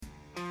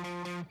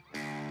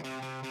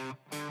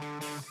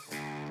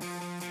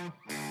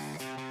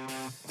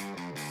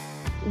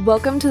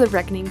Welcome to the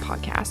Reckoning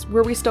Podcast,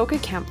 where we stoke a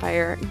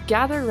campfire,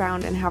 gather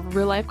around, and have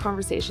real-life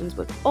conversations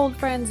with old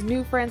friends,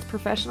 new friends,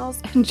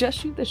 professionals, and just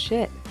shoot the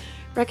shit.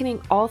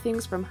 Reckoning all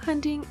things from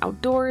hunting,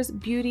 outdoors,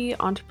 beauty,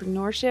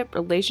 entrepreneurship,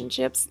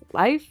 relationships,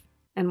 life,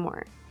 and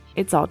more.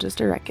 It's all just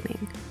a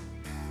reckoning.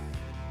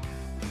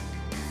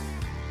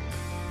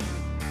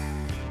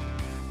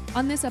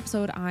 On this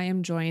episode, I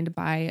am joined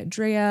by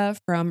Drea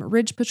from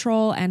Ridge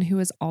Patrol, and who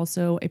is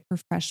also a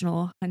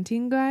professional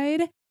hunting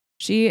guide.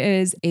 She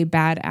is a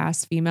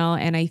badass female,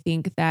 and I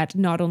think that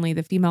not only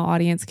the female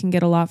audience can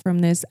get a lot from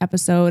this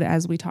episode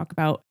as we talk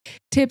about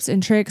tips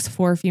and tricks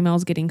for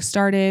females getting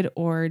started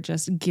or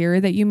just gear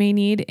that you may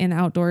need in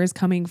outdoors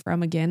coming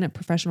from, again, a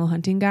professional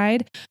hunting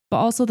guide, but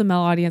also the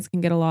male audience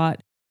can get a lot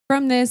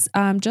from this,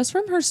 just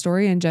from her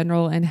story in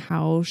general and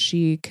how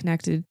she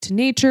connected to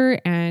nature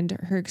and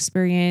her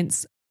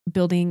experience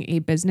building a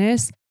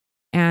business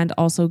and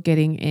also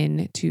getting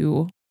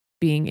into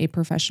being a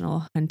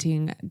professional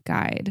hunting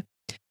guide.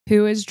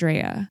 Who is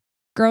Drea?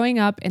 Growing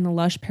up in the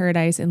lush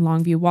paradise in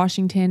Longview,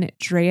 Washington,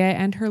 Drea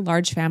and her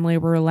large family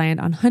were reliant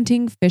on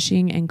hunting,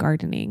 fishing, and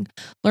gardening.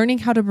 Learning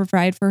how to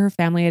provide for her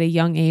family at a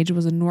young age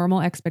was a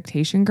normal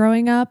expectation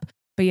growing up,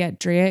 but yet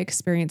Drea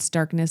experienced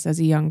darkness as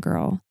a young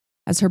girl,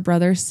 as her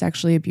brother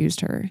sexually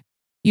abused her.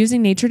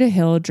 Using nature to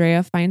heal,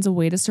 Drea finds a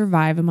way to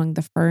survive among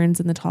the ferns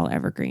and the tall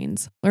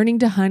evergreens. Learning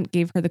to hunt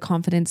gave her the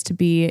confidence to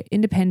be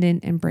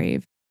independent and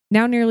brave.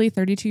 Now nearly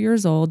 32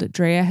 years old,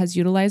 Drea has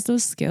utilized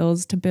those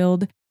skills to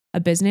build a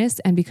business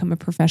and become a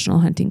professional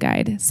hunting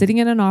guide. Sitting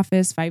in an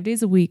office 5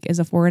 days a week is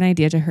a foreign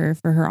idea to her,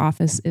 for her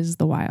office is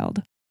the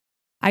wild.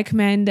 I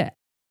commend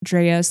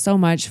Drea so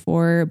much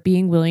for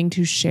being willing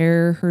to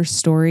share her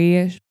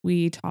story.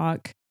 We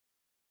talk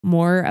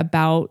more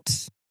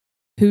about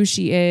who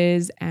she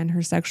is and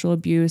her sexual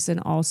abuse, and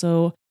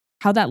also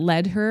how that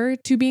led her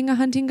to being a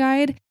hunting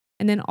guide.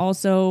 And then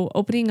also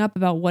opening up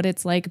about what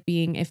it's like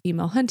being a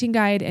female hunting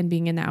guide and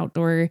being in the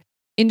outdoor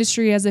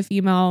industry as a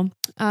female,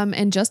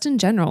 and just in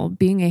general,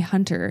 being a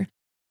hunter.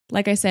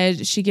 Like I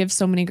said, she gives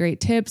so many great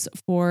tips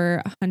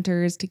for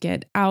hunters to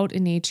get out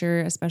in nature,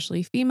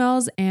 especially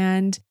females.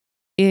 And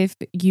if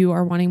you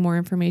are wanting more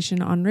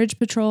information on Ridge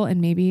Patrol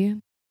and maybe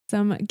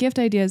some gift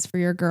ideas for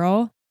your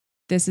girl,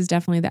 this is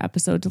definitely the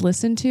episode to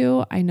listen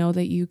to. I know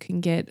that you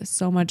can get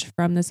so much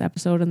from this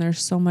episode, and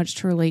there's so much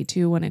to relate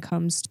to when it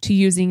comes to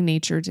using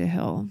nature to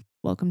heal.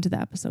 Welcome to the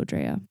episode,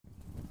 Drea.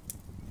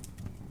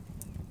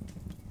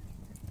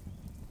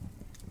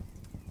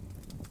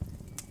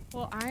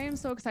 Well, I am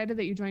so excited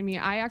that you joined me.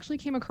 I actually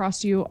came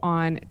across you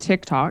on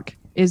TikTok,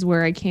 is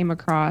where I came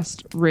across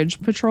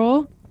Ridge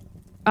Patrol,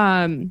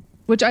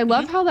 which I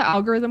love how the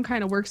algorithm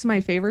kind of works in my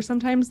favor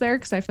sometimes there,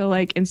 because I feel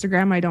like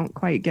Instagram, I don't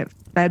quite get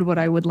fed what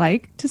I would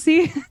like to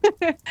see.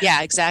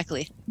 Yeah,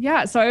 exactly.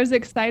 Yeah, so I was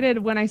excited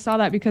when I saw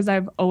that, because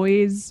I've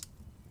always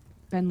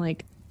been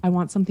like, I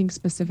want something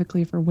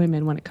specifically for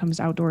women when it comes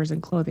to outdoors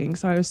and clothing.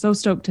 So I was so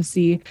stoked to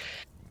see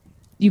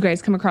you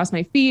guys come across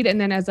my feed.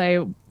 And then as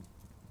I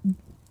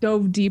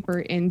dove deeper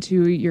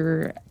into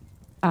your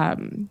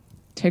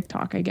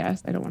TikTok, I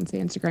guess. I don't want to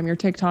say Instagram, your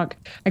TikTok.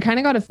 I kind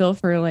of got a feel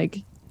for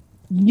like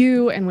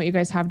you and what you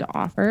guys have to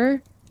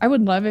offer. I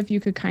would love if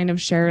you could kind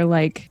of share,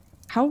 like,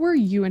 how were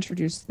you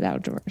introduced to the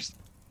outdoors?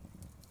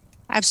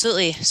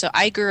 Absolutely. So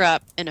I grew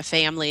up in a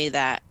family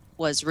that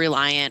was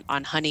reliant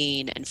on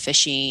hunting and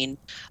fishing.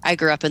 I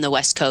grew up in the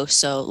West Coast,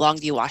 so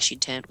Longview,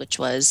 Washington, which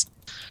was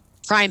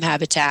prime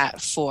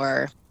habitat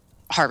for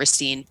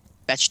harvesting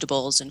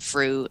vegetables and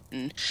fruit.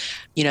 And,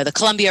 you know, the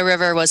Columbia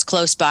River was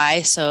close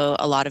by, so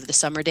a lot of the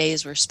summer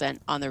days were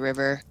spent on the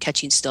river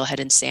catching steelhead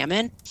and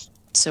salmon.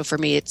 So for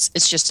me, it's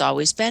just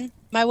always been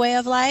my way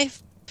of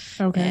life.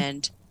 Okay.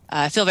 And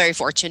I feel very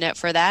fortunate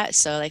for that.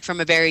 So like from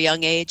a very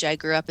young age, I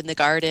grew up in the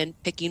garden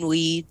picking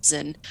weeds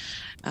and,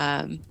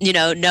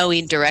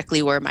 knowing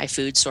directly where my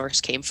food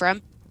source came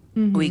from.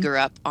 Mm-hmm. We grew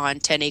up on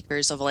 10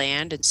 acres of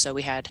land. And so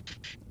we had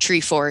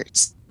tree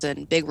forts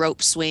and big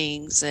rope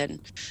swings and,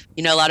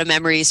 a lot of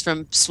memories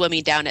from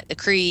swimming down at the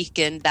creek.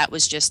 And that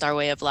was just our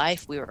way of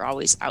life. We were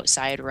always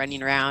outside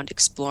running around,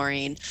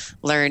 exploring,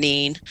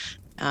 learning.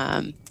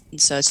 And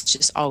so it's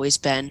just always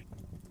been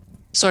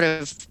sort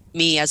of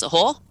me as a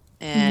whole.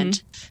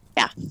 And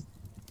yeah.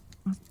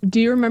 Do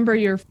you remember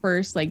your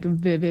first like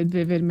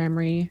vivid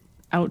memory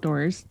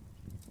outdoors?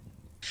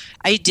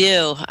 I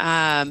do.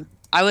 I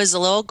was a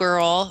little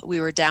girl. We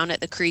were down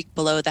at the creek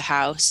below the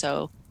house.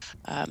 So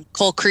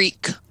Coal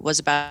Creek was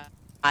about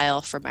a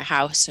mile from my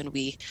house, and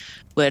we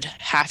would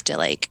have to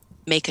like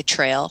make a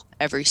trail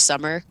every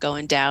summer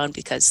going down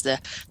because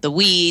the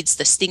weeds,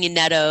 the stinging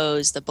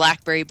nettoes, the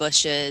blackberry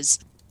bushes,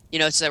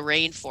 it's a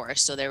rainforest,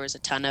 so there was a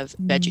ton of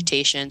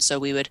vegetation. So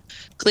we would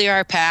clear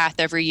our path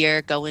every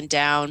year going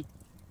down.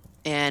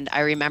 And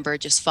I remember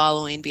just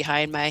following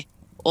behind my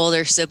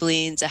older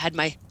siblings. I had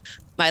my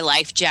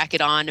life jacket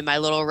on and my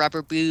little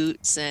rubber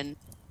boots, and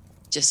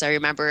I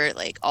remember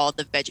like all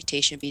the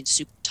vegetation being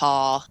super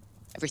tall.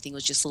 Everything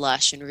was just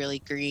lush and really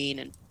green.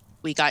 And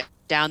we got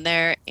down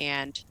there,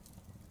 and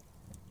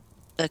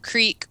the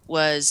creek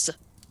was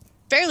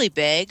fairly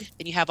big,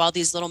 and you have all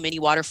these little mini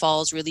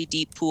waterfalls, really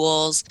deep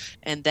pools,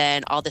 and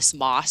then all this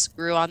moss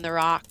grew on the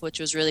rock, which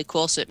was really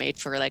cool. So it made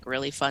for like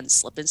really fun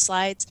slip and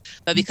slides.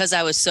 But because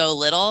I was so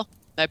little,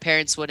 my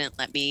parents wouldn't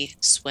let me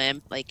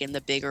swim like in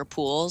the bigger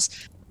pools,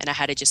 and I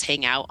had to just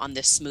hang out on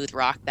this smooth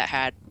rock that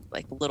had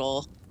like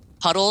little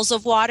puddles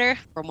of water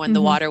from when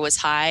the water was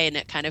high, and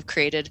it kind of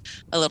created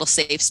a little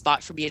safe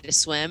spot for me to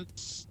swim.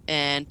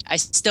 And I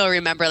still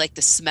remember like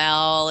the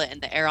smell and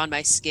the air on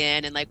my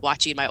skin, and like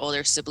watching my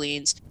older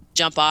siblings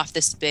jump off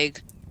this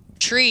big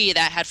tree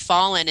that had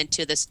fallen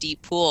into this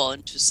deep pool,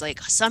 and just like,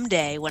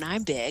 someday when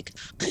I'm big,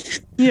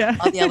 Yeah.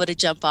 I'll be able to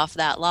jump off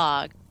that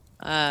log.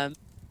 And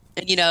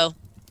you know,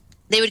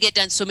 they would get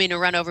done swimming and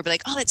run over, be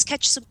like, oh, let's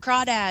catch some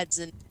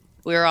crawdads. And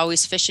we were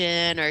always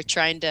fishing or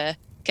trying to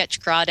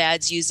catch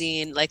crawdads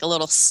using like a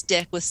little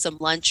stick with some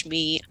lunch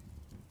meat.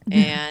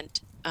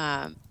 And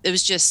it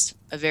was just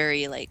a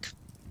very like,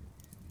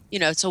 you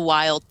know, it's a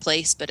wild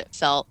place, but it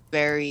felt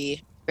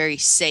very, very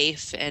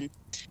safe. And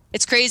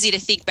it's crazy to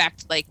think back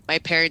to like my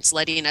parents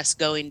letting us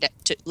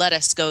let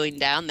us going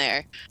down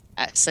there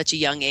at such a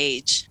young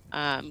age,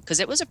 because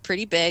it was a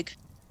pretty big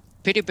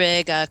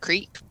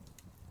creek.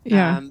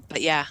 Yeah.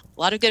 But yeah,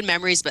 a lot of good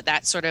memories, but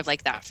that's sort of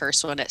like that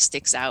first one that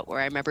sticks out, where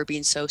I remember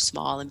being so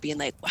small and being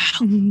like,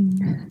 wow,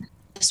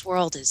 this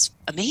world is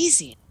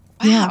amazing.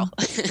 Wow.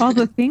 Yeah. All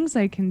the things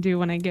I can do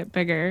when I get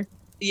bigger.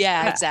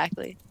 Yeah,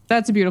 exactly.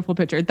 That's a beautiful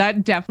picture.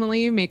 That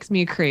definitely makes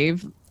me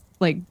crave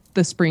like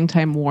the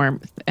springtime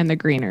warmth and the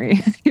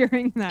greenery.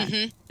 Hearing that.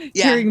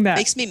 Yeah, Hearing that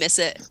makes me miss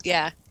it.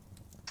 Yeah.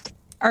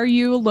 Are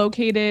you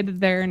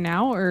located there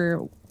now,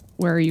 or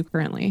where are you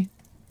currently?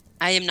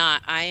 I am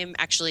not. I am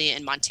actually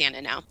in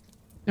Montana now.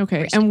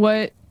 Okay. And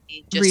what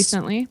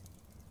recently?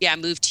 Yeah, I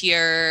moved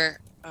here.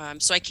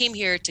 So I came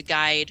here to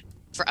guide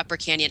for Upper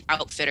Canyon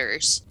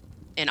Outfitters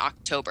in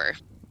October,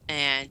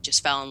 and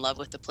just fell in love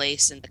with the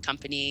place and the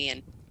company,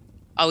 and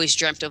always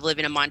dreamt of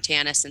living in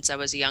Montana since I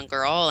was a young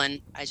girl.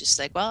 And I just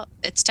like, well,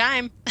 it's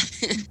time.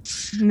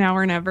 Now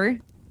or never.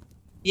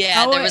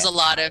 Yeah, there was a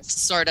lot of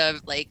sort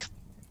of like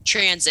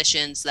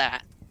transitions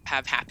that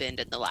have happened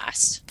in the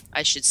last,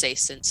 I should say,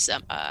 since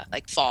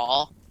like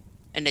fall,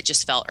 and it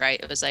just felt right.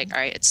 It was like, all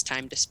right, it's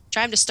time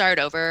to start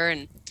over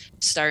and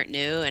start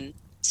new. And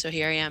so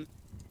here I am.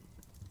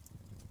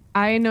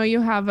 I know you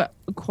have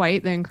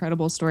quite the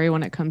incredible story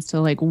when it comes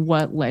to like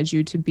what led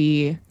you to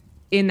be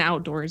in the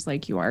outdoors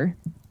like you are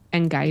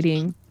and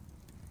guiding.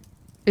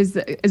 Is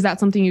that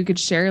something you could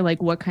share?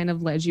 Like what kind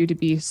of led you to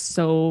be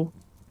so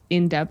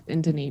in depth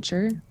into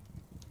nature?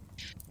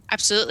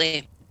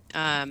 Absolutely.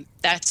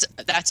 That's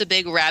a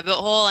big rabbit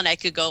hole, and I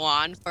could go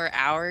on for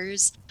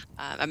hours.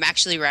 I'm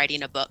actually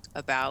writing a book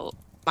about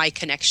my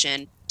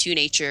connection to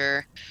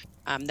nature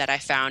that I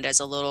found as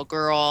a little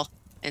girl.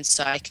 And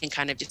so I can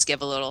kind of just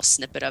give a little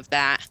snippet of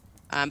that.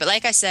 But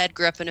like I said,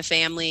 grew up in a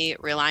family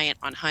reliant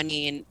on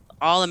hunting.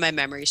 All of my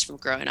memories from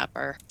growing up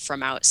are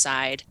from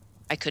outside.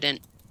 I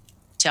couldn't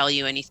tell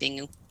you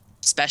anything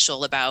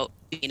special about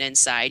being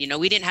inside. You know,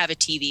 we didn't have a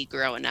TV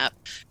growing up.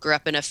 Grew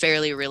up in a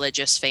fairly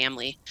religious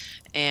family.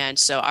 And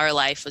so our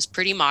life was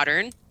pretty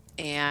modern.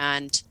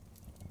 And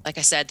like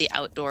I said, the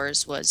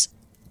outdoors was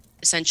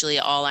essentially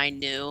all I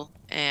knew.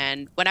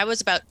 And when I was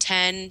about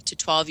 10 to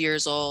 12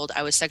 years old,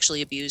 I was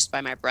sexually abused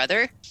by my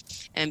brother.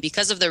 And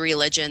because of the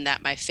religion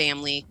that my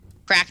family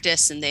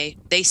practiced, and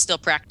they still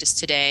practice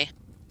today,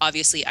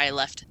 obviously I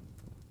left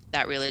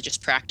that religious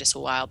practice a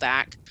while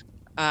back.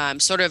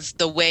 Sort of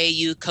the way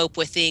you cope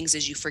with things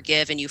is you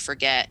forgive and you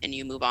forget and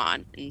you move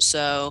on. And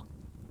so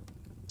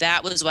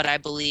that was what I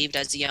believed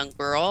as a young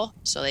girl.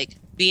 So like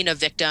being a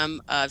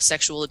victim of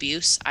sexual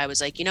abuse, I was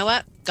like, you know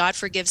what? God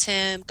forgives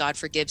him. God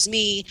forgives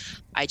me.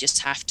 I just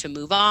have to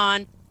move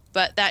on.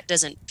 But that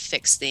doesn't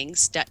fix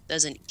things. That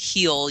doesn't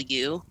heal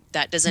you.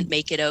 That doesn't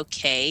make it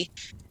okay.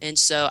 And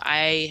so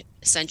I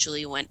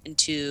essentially went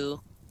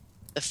into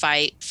the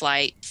fight,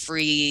 flight,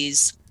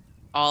 freeze,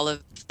 all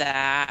of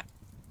that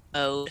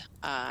mode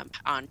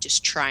on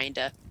just trying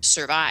to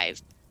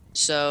survive.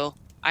 So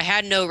I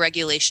had no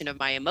regulation of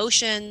my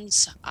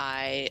emotions.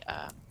 I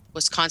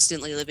was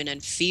constantly living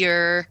in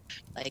fear.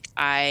 Like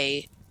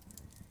I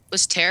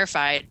was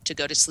terrified to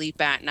go to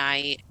sleep at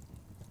night.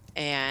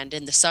 And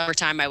in the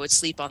summertime, I would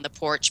sleep on the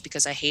porch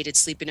because I hated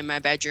sleeping in my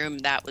bedroom.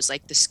 That was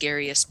like the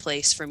scariest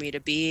place for me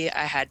to be.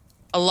 I had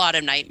a lot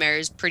of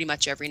nightmares pretty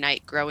much every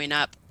night growing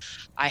up.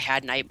 I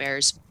had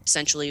nightmares,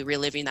 essentially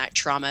reliving that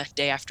trauma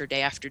day after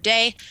day after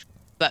day.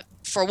 But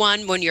for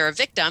one, when you're a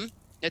victim,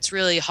 it's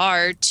really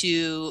hard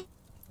to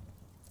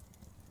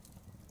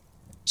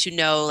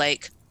know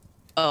like,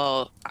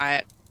 oh,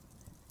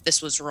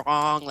 this was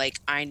wrong. Like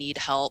I need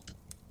help.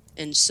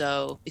 And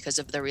so because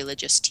of the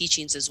religious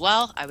teachings as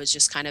well, I was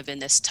just kind of in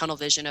this tunnel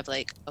vision of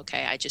like,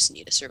 okay, I just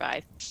need to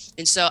survive.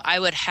 And so I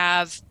would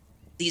have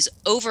these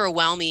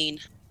overwhelming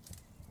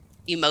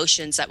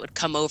emotions that would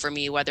come over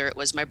me, whether it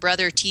was my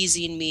brother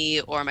teasing me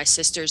or my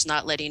sisters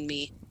not letting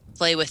me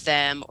play with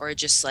them, or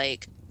just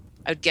like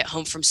I'd get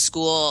home from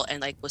school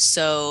and like was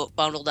so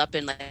bundled up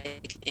in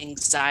like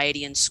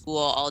anxiety in school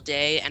all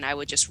day, and I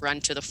would just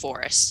run to the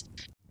forest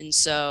And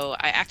so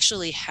I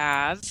actually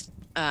have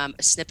a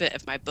snippet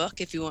of my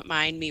book, if you won't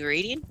mind me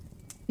reading.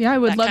 Yeah, I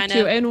would That love kind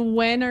to. of, And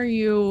when are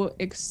you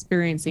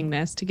experiencing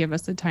this, to give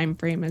us a time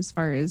frame as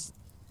far as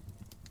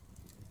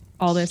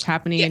all this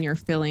happening yeah. and your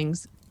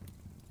feelings?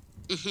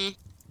 hmm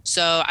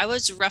So I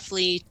was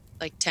roughly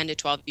like 10 to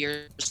 12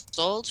 years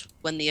old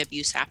when the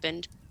abuse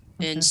happened.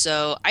 And Okay.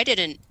 so I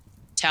didn't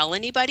tell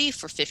anybody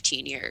for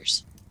 15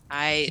 years.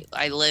 I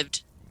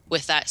lived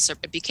with that.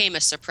 It became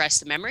a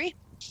suppressed memory.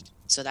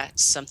 So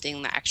that's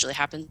something that actually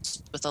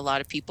happens with a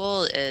lot of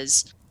people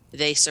is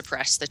they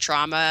suppress the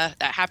trauma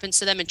that happens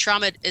to them. And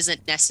trauma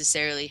isn't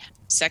necessarily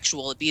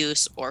sexual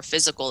abuse or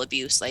physical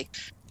abuse. Like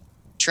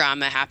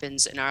trauma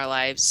happens in our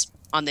lives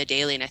on the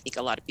daily. And I think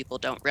a lot of people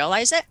don't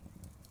realize it.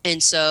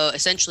 And so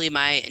essentially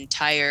my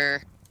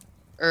entire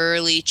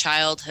early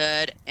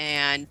childhood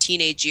and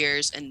teenage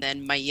years and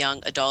then my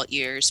young adult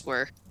years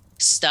were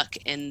stuck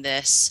in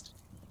this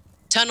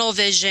tunnel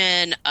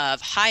vision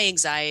of high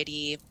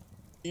anxiety,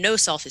 no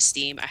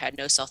self-esteem. I had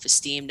no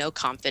self-esteem, no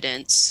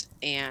confidence,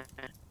 and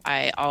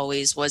I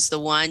always was the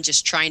one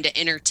just trying to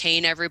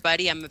entertain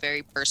everybody. I'm a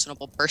very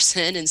personable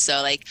person, and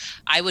so like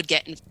I would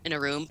get in a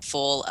room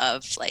full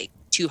of like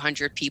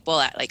 200 people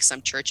at like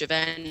some church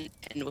event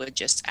and would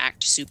just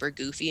act super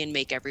goofy and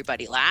make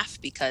everybody laugh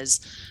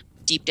because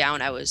deep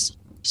down I was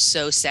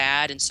so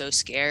sad and so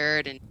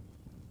scared, and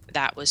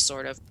that was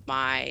sort of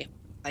my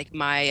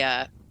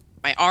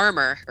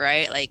armor,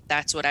 right? Like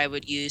that's what I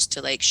would use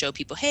to like show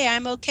people, hey,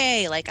 I'm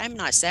okay. Like I'm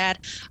not sad.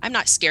 I'm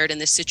not scared in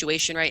this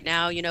situation right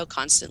now,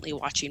 constantly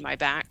watching my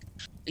back.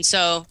 And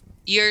so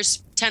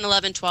years 10,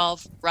 11,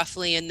 12,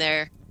 roughly in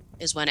there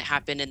is when it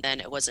happened. And then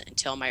it wasn't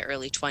until my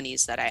early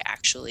 20s that I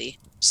actually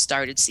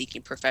started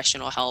seeking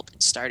professional help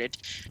and started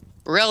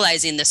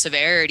realizing the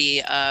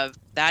severity of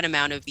that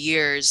amount of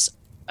years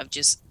of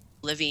just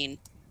living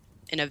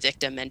in a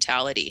victim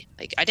mentality.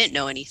 Like I didn't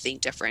know anything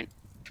different.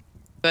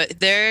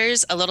 But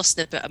there's a little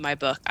snippet of my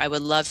book I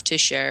would love to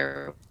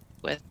share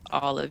with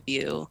all of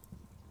you.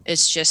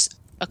 It's just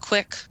a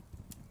quick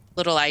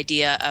little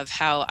idea of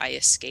how I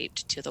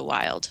escaped to the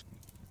wild.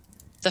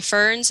 The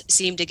ferns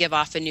seemed to give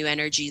off a new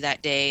energy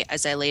that day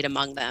as I laid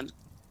among them.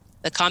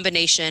 The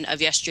combination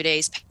of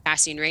yesterday's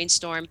passing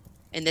rainstorm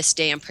and this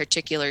day in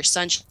particular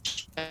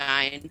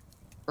sunshine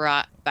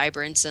brought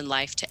vibrance and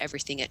life to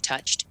everything it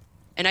touched.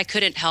 And I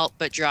couldn't help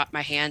but drop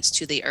my hands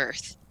to the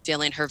earth,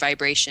 feeling her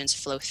vibrations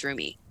flow through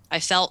me. I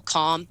felt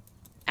calm,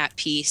 at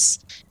peace,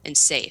 and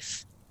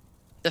safe.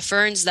 The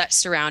ferns that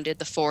surrounded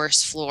the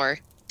forest floor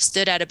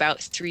stood at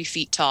about 3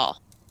 feet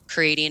tall,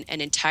 creating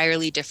an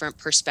entirely different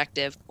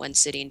perspective when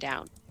sitting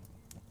down.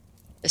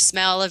 The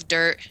smell of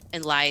dirt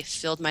and life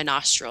filled my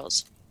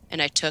nostrils,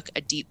 and I took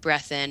a deep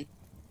breath in,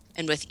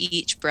 and with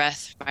each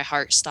breath, my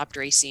heart stopped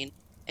racing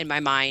and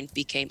my mind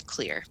became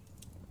clear.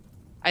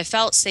 I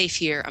felt safe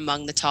here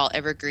among the tall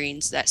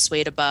evergreens that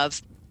swayed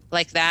above,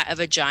 like that of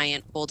a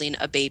giant holding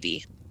a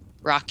baby,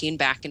 rocking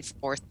back and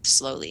forth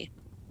slowly.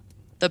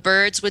 The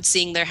birds would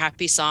sing their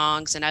happy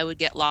songs, and I would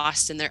get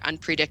lost in their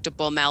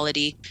unpredictable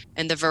melody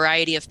and the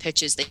variety of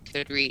pitches they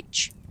could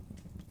reach.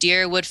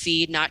 Deer would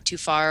feed not too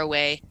far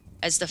away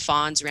as the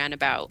fawns ran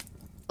about,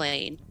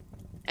 playing.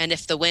 And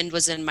if the wind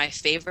was in my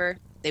favor,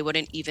 they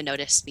wouldn't even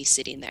notice me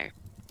sitting there.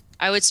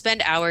 I would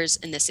spend hours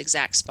in this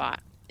exact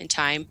spot, and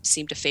time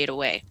seemed to fade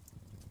away.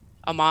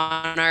 A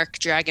monarch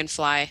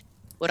dragonfly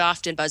would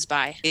often buzz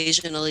by,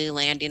 occasionally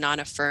landing on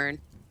a fern,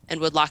 and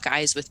would lock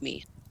eyes with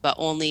me, but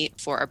only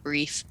for a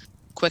brief,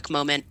 quick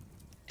moment,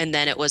 and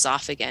then it was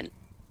off again.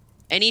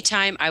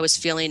 Anytime I was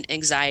feeling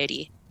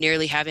anxiety,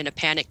 nearly having a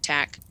panic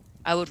attack,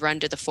 I would run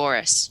to the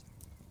forest.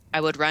 I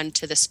would run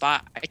to the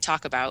spot I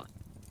talk about,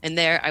 and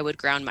there I would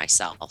ground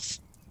myself.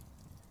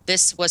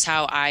 This was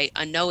how I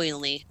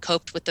unknowingly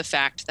coped with the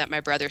fact that my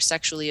brother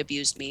sexually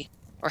abused me,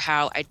 or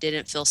how I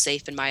didn't feel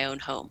safe in my own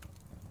home.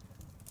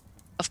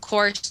 Of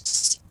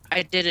course,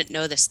 I didn't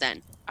know this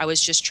then. I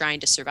was just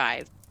trying to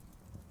survive.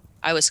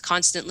 I was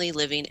constantly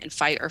living in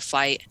fight or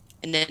flight,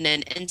 and in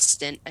an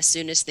instant, as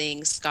soon as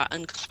things got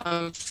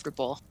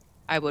uncomfortable,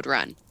 I would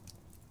run.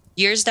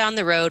 Years down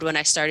the road, when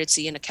I started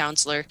seeing a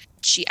counselor,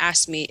 she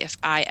asked me if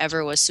I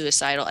ever was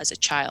suicidal as a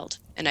child,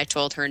 and I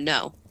told her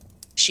no.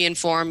 She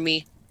informed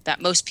me that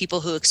most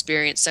people who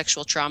experience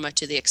sexual trauma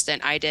to the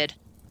extent I did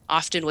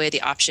often weigh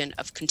the option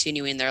of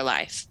continuing their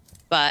life.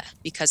 But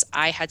because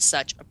I had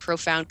such a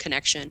profound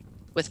connection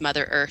with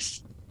Mother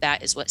Earth,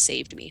 that is what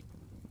saved me.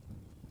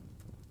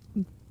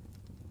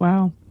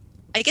 Wow.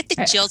 I get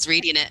the chills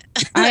reading it.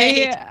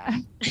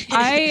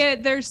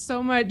 There's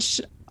so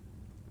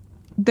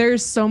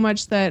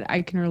much that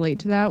I can relate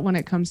to that when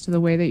it comes to the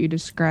way that you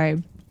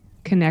describe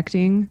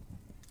connecting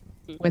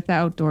with the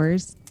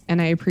outdoors.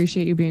 And I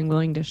appreciate you being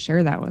willing to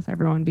share that with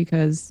everyone,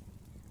 because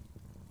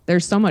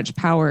there's so much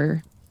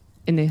power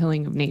in the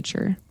healing of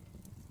nature.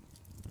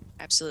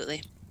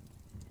 Absolutely.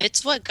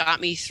 It's what got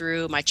me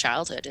through my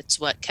childhood. It's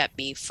what kept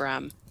me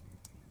from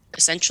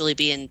essentially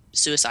being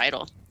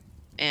suicidal.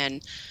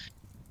 And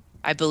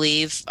I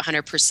believe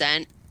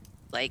 100%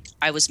 like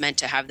I was meant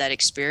to have that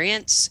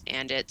experience,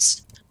 and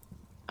it's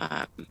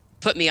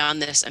put me on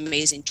this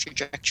amazing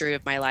trajectory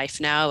of my life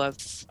now of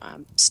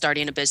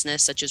starting a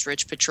business such as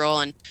Ridge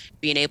Patrol and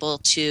being able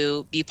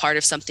to be part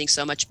of something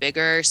so much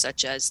bigger,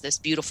 such as this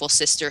beautiful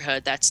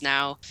sisterhood that's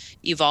now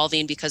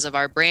evolving because of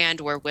our brand,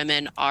 where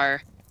women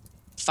are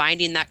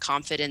finding that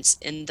confidence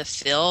in the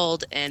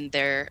field, and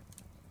they're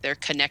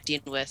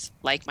connecting with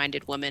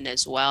like-minded women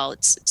as well.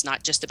 It's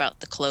not just about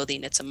the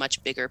clothing, it's a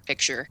much bigger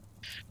picture.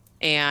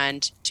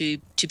 And to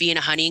be in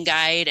a hunting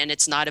guide, and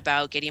it's not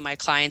about getting my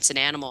clients an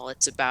animal,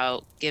 it's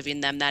about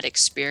giving them that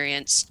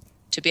experience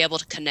to be able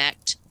to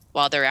connect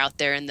while they're out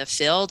there in the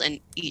field. And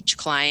each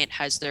client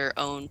has their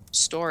own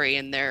story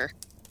and their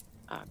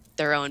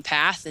own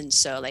path. And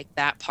so like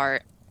that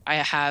part, I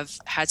have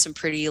had some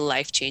pretty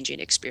life-changing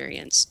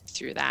experience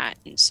through that.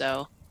 And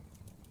so,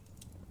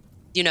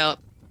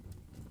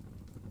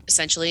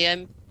 essentially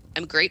I'm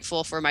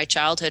grateful for my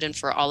childhood and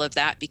for all of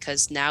that,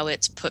 because now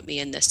it's put me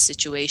in this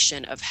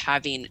situation of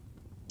having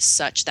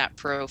such that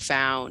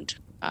profound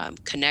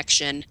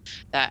connection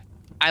that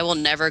I will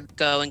never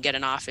go and get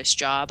an office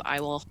job.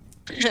 I will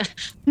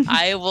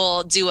I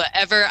will do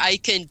whatever I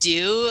can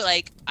do.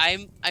 Like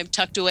I'm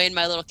tucked away in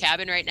my little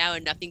cabin right now,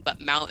 and nothing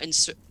but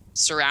mountains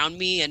surround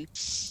me. And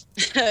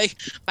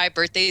my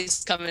birthday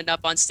is coming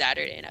up on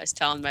Saturday, and I was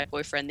telling my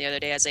boyfriend the other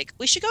day, I was like,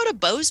 we should go to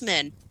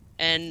Bozeman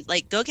and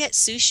like go get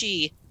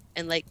sushi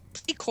and like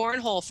play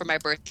cornhole for my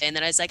birthday. And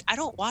then I was like, I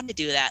don't want to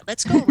do that.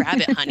 Let's go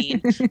rabbit hunting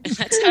and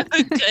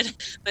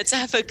let's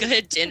have a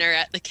good dinner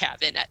at the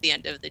cabin at the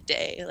end of the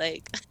day.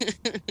 Like,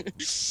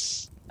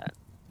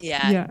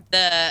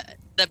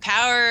 the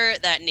power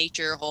that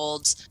nature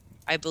holds,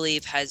 I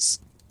believe has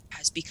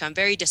become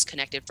very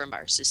disconnected from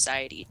our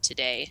society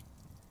today.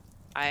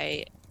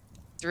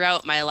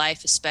 Throughout my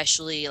life,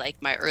 especially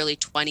like my early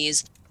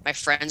 20s, my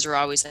friends were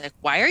always like,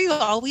 why are you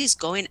always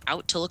going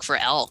out to look for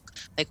elk?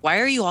 Like, why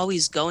are you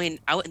always going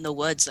out in the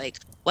woods? Like,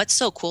 what's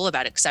so cool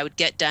about it? Because I would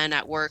get done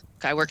at work.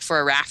 I worked for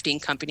a rafting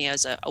company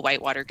as a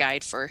whitewater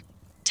guide for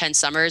 10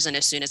 summers. And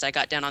as soon as I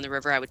got down on the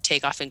river, I would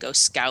take off and go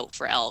scout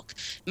for elk.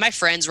 My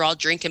friends were all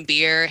drinking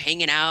beer,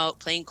 hanging out,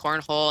 playing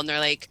cornhole. And they're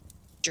like,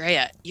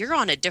 Drea, you're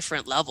on a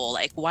different level.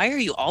 Like, why are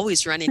you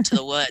always running to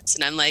the woods?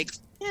 And I'm like,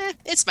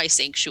 it's my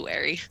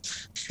sanctuary.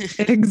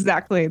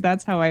 Exactly.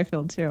 That's how I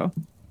feel too.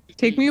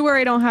 Take me where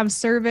I don't have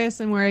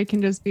service and where I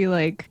can just be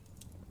like,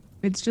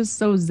 it's just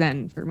so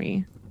zen for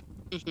me.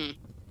 Mm-hmm.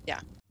 Yeah.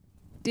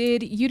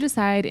 Did you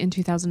decide in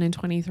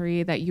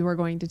 2023 that you were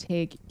going to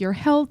take your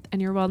health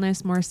and your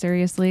wellness more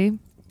seriously?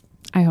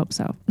 I hope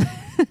so.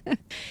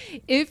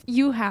 If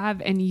you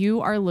have, and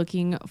you are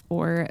looking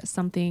for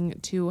something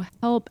to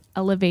help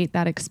elevate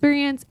that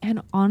experience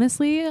and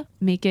honestly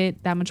make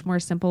it that much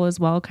more simple as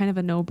well, kind of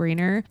a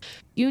no-brainer,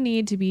 you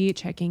need to be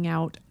checking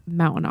out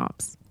Mountain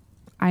Ops.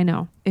 I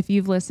know if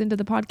you've listened to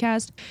the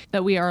podcast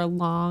that we are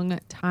long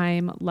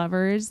time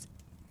lovers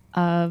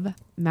of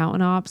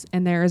Mountain Ops,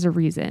 and there is a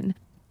reason.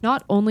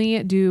 Not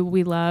only do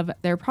we love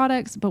their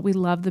products, but we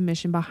love the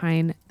mission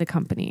behind the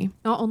company.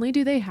 Not only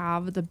do they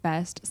have the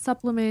best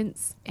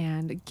supplements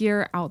and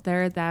gear out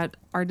there that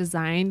are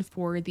designed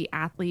for the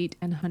athlete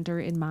and hunter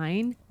in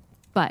mind,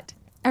 but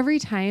every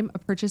time a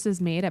purchase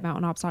is made at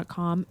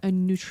mountainops.com, a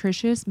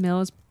nutritious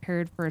meal is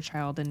prepared for a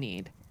child in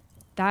need.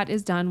 That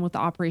is done with the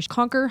Operation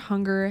Conquer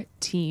Hunger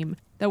team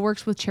that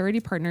works with charity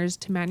partners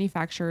to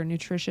manufacture a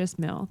nutritious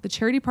meal. The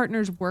charity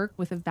partners work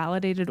with a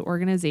validated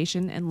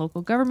organization and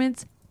local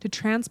governments to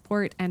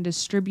transport and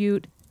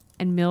distribute,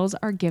 and meals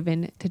are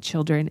given to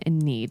children in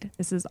need.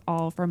 This is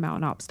all from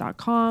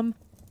mountainops.com.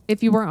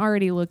 If you weren't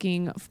already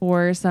looking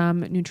for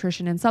some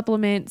nutrition and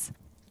supplements,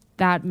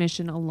 that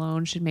mission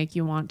alone should make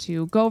you want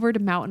to go over to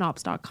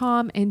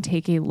mountainops.com and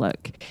take a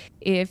look.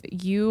 If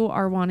you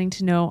are wanting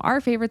to know our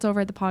favorites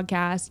over at the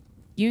podcast,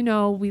 you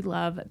know we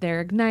love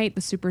their Ignite,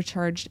 the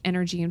supercharged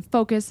energy and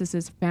focus. This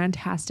is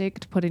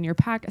fantastic to put in your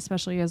pack,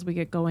 especially as we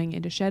get going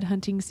into shed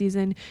hunting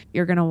season.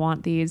 You're going to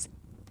want these.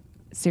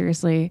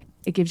 Seriously,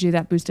 it gives you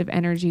that boost of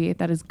energy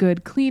that is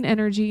good, clean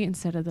energy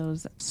instead of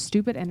those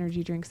stupid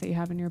energy drinks that you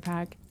have in your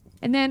pack.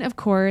 And then, of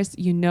course,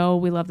 you know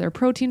we love their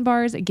protein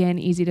bars. Again,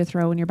 easy to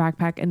throw in your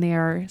backpack. And they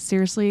are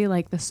seriously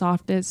like the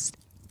softest,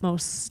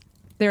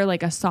 they're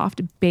like a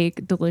soft,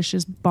 baked,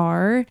 delicious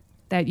bar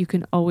that you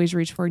can always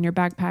reach for in your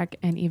backpack.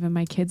 And even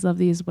my kids love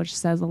these, which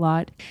says a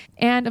lot.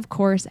 And of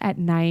course, at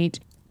night,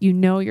 you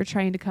know you're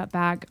trying to cut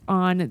back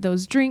on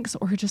those drinks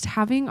or just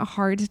having a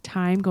hard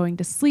time going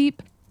to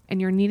sleep and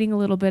you're needing a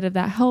little bit of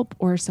that help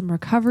or some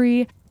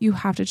recovery, you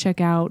have to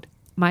check out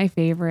my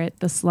favorite,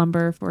 the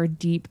Slumber for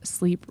deep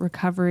sleep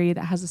recovery,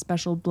 that has a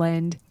special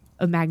blend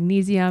of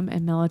magnesium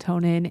and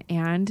melatonin,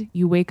 and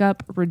you wake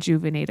up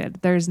rejuvenated.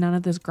 There's none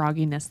of this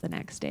grogginess the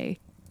next day.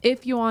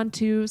 If you want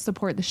to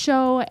support the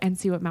show and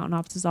see what Mountain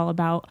Ops is all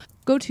about,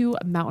 go to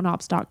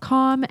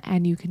mountainops.com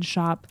and you can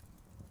shop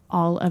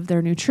all of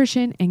their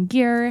nutrition and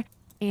gear.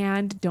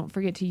 And don't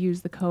forget to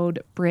use the code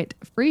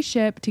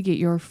BRITFreeShip to get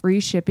your free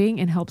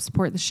shipping and help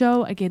support the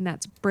show. Again,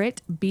 that's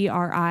BRIT,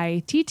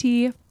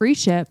 BRITT, free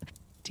ship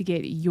to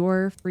get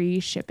your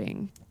free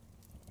shipping.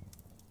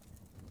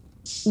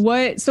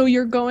 So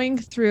you're going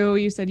through,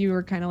 you said you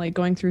were kind of like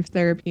going through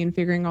therapy and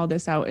figuring all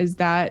this out. Is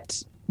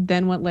that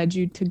then what led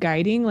you to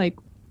guiding? Like,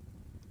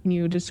 can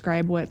you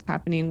describe what's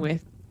happening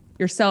with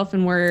yourself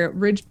and where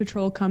Ridge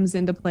Patrol comes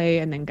into play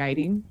and then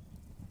guiding?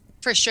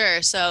 For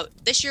sure. So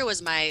this year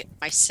was my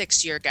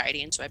 6th year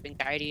guiding. So I've been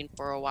guiding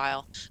for a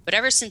while. But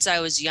ever since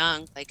I was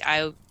young, like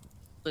I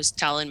was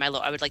telling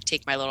I would like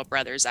take my little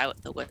brothers out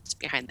in the woods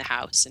behind the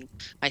house and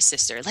my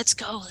sister, let's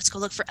go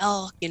look for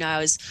elk. You know, I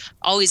was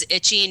always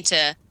itching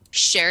to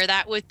share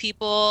that with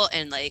people.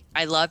 And like,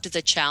 I loved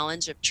the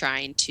challenge of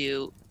trying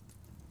to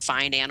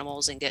find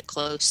animals and get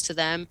close to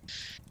them.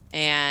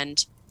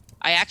 And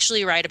I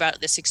actually write about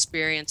this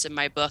experience in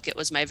my book. It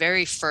was my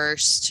very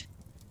first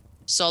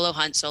solo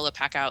hunt, solo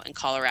pack out in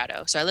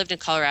Colorado. So I lived in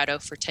Colorado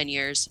for 10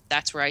 years.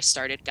 That's where I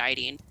started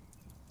guiding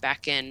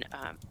back in,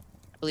 I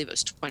believe it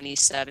was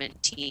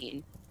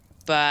 2017.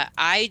 But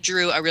I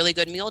drew a really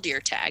good mule deer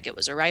tag. It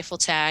was a rifle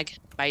tag.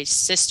 My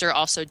sister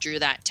also drew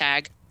that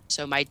tag.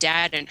 So my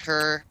dad and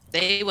her,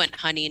 they went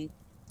hunting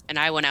and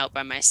I went out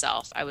by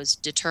myself. I was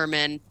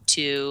determined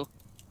to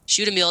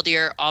shoot a mule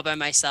deer all by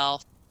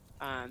myself.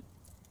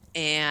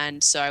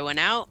 And so I went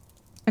out.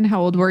 And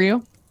how old were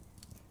you?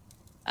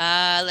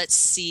 Let's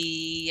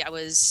see. I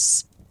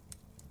was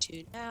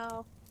 2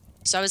 now.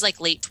 So I was like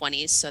late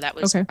 20s. So that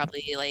was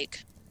probably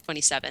like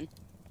 27.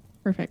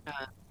 Perfect.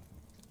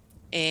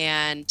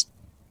 And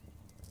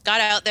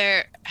got out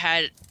there,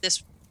 had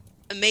this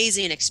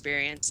amazing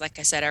experience. Like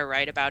I said, I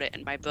write about it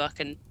in my book.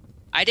 And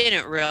I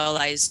didn't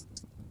realize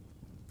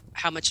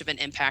how much of an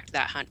impact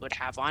that hunt would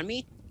have on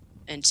me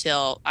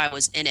until I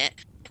was in it.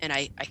 And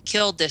I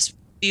killed this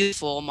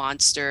beautiful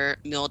monster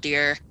mule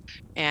deer.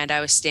 And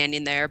I was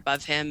standing there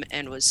above him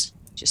and was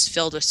just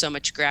filled with so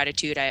much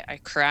gratitude. I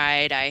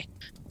cried. I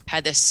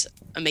had this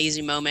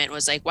amazing moment. It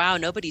was like, wow,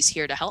 nobody's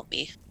here to help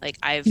me. Like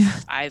I've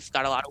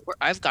got a lot of work.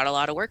 I've got a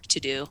lot of work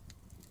to do.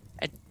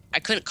 I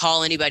couldn't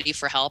call anybody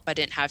for help. I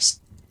didn't have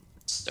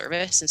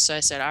service. And so I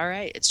said, all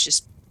right, it's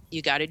just,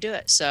 you got to do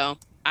it. So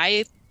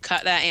I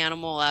cut that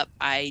animal up.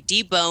 I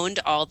deboned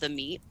all the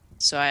meat.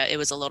 So it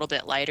was a little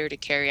bit lighter to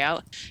carry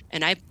out.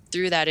 And I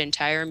threw that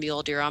entire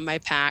mule deer on my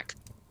pack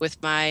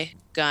with my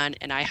gun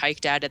and I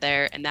hiked out of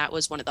there. And that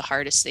was one of the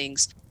hardest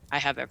things I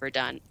have ever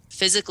done,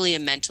 physically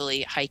and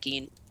mentally,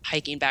 hiking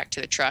back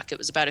to the truck. It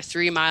was about a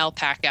 3-mile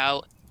pack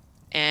out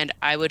and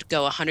I would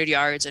go 100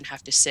 yards and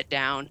have to sit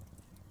down.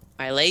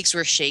 My legs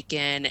were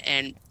shaking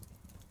and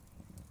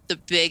the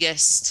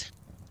biggest,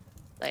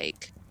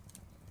 like,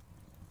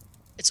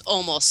 it's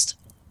almost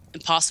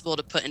impossible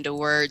to put into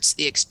words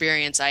the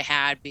experience I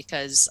had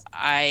because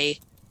I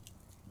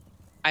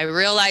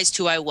realized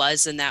who I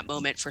was in that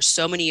moment. For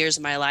so many years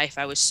of my life,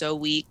 I was so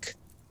weak.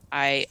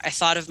 I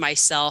thought of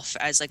myself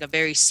as like a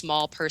very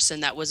small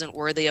person that wasn't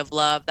worthy of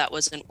love, that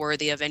wasn't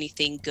worthy of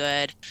anything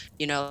good,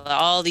 you know,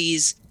 all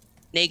these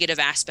negative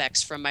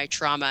aspects from my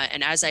trauma.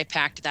 And as I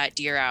packed that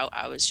deer out,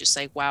 I was just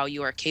like, wow,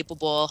 you are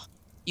capable.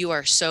 You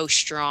are so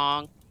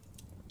strong.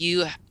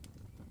 You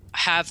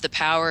have the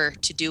power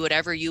to do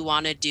whatever you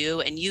want to do,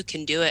 and you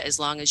can do it as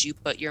long as you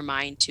put your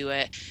mind to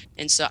it.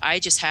 And so I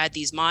just had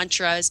these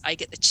mantras. I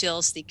get the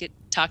chills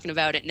talking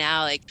about it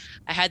now. Like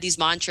I had these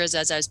mantras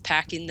as I was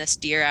packing this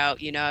deer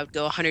out. You know, I would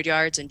go 100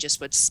 yards and just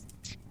would,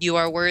 you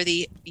are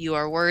worthy, you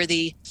are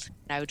worthy.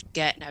 And I would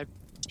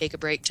take a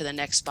break to the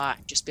next spot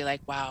and just be like,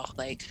 wow,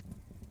 like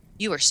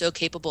you are so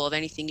capable of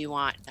anything you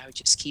want. And I would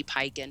just keep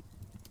hiking.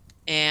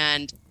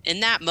 And in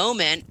that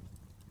moment,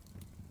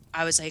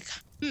 I was like,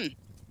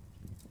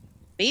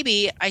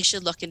 maybe I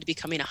should look into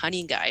becoming a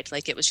hunting guide.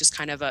 Like it was just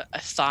kind of a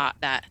thought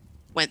that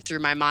went through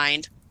my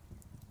mind,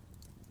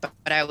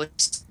 but I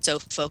was so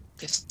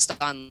focused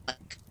on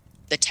like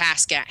the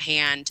task at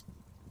hand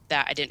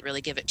that I didn't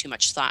really give it too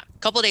much thought. A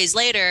couple of days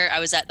later,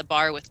 I was at the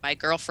bar with my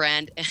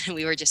girlfriend and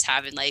we were just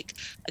having like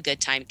a good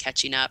time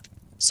catching up.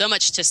 So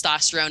much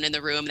testosterone in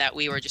the room that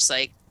we were just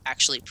like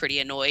actually pretty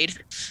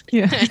annoyed.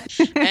 Yeah.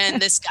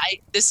 And this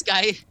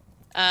guy,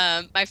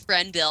 my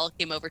friend Bill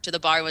came over to the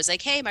bar and was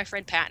like, hey, my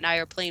friend Pat and I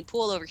are playing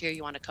pool over here.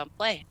 You want to come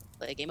play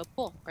a game of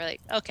pool? We're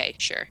like, okay,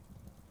 sure.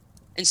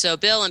 And so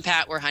Bill and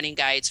Pat were hunting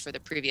guides for the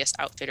previous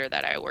outfitter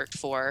that I worked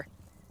for.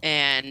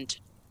 And,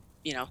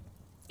 you know,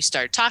 we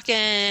started talking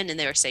and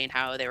they were saying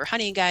how they were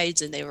hunting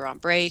guides and they were on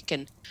break.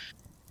 And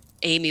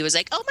Amy was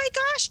like, oh my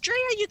gosh, Drea,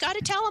 you got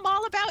to tell him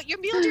all about your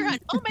mule deer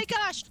hunt. Oh my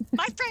gosh,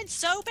 my friend's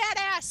so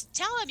badass.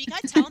 Tell him, you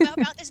got to tell him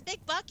about this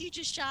big buck you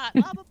just shot,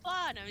 blah, blah,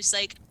 blah. And I was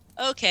like,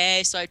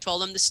 okay. So I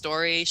told them the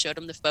story, showed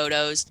them the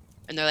photos,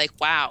 and they're like,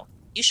 wow,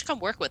 you should come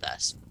work with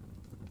us.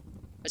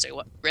 I was like,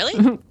 what, really?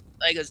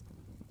 Like, is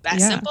that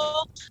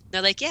simple? And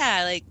they're like,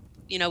 yeah, like,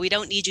 you know, we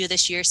don't need you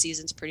this year.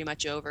 Season's pretty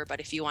much over. But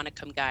if you want to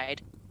come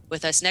guide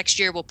with us next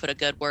year, we'll put a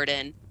good word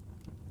in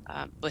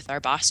with our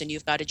boss and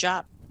you've got a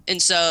job.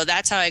 And so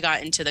that's how I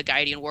got into the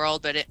guiding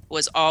world. But it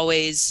was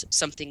always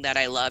something that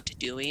I loved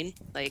doing.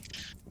 Like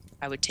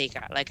I would take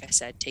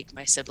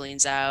my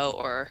siblings out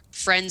or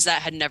friends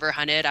that had never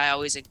hunted. I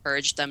always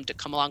encouraged them to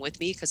come along with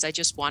me because I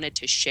just wanted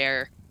to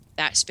share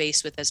that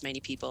space with as many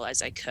people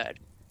as I could.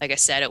 Like I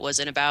said, it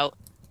wasn't about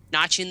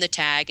notching the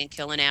tag and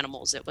killing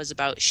animals. It was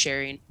about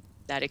sharing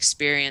that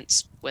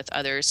experience with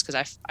others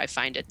because I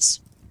find it's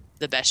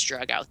the best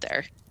drug out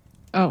there.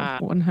 Oh,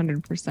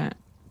 100%.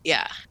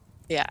 Yeah.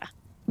 Yeah.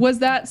 Was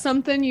that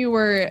something you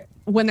were,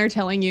 when they're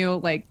telling you,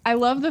 like, I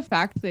love the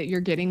fact that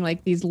you're getting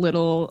like these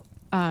little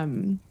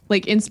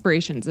like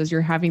inspirations as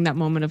you're having that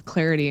moment of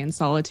clarity and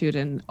solitude,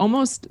 and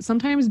almost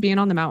sometimes being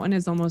on the mountain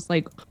is almost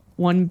like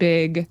one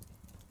big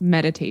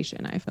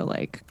meditation, I feel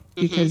like,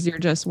 because you're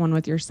just one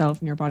with yourself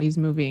and your body's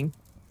moving.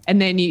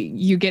 And then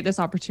you get this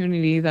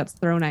opportunity that's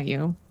thrown at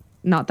you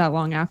not that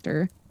long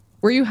after.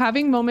 Were you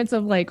having moments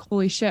of like,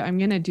 holy shit, I'm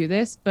going to do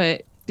this?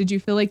 But did you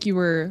feel like you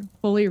were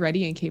fully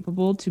ready and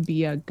capable to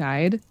be a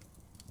guide?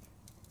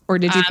 Or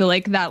did you feel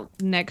like that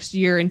next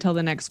year until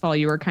the next fall,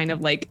 you were kind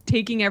of like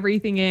taking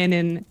everything in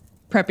and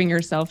prepping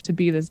yourself to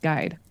be this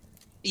guide?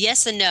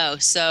 Yes and no.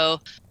 So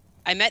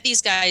I met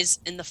these guys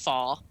in the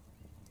fall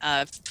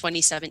of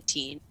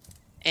 2017.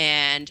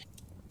 And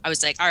I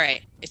was like, all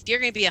right, if you're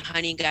going to be a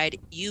hunting guide,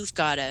 you've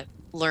got to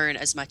learn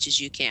as much as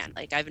you can.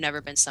 Like, I've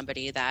never been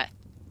somebody that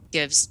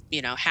gives,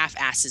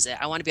 half-asses it.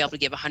 I want to be able to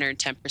give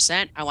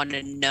 110%. I want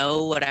to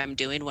know what I'm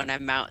doing when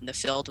I'm out in the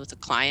field with a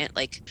client.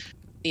 Like,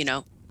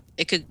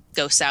 it could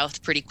go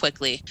south pretty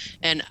quickly.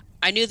 And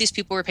I knew these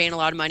people were paying a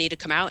lot of money to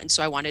come out. And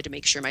so I wanted to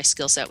make sure my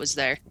skill set was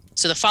there.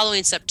 So the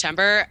following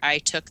September, I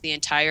took the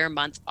entire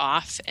month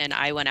off and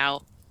I went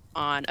out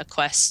on a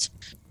quest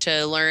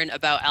to learn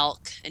about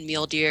elk and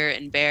mule deer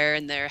and bear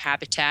and their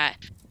habitat.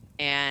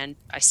 And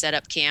I set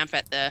up camp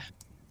at the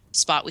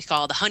spot we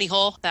call the honey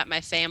hole that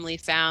my family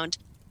found.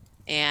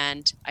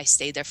 And I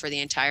stayed there for the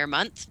entire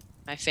month.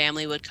 My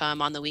family would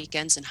come on the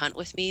weekends and hunt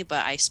with me,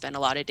 but I spent a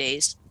lot of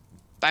days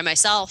by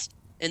myself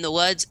in the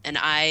woods. And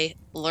I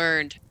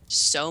learned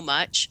so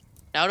much,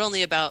 not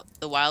only about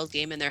the wild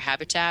game and their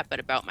habitat, but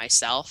about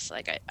myself.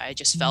 Like I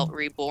just felt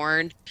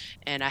reborn,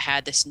 and I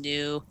had this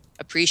new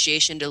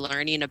appreciation to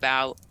learning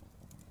about,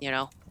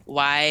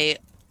 why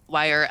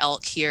are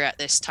elk here at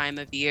this time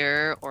of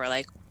year, or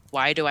like,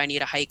 why do I need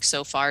to hike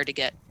so far to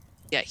get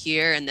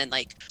here? And then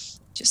like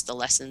just the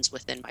lessons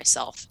within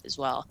myself as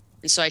well.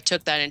 And so I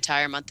took that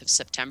entire month of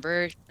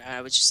September.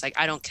 I was just like,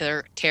 I don't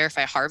care if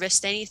I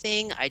harvest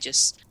anything.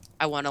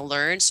 I want to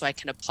learn so I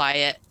can apply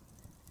it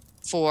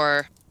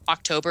for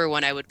October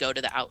when I would go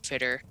to the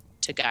outfitter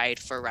to guide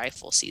for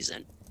rifle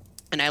season.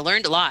 And I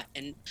learned a lot.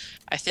 And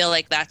I feel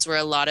like that's where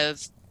a lot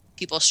of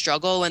people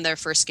struggle when they're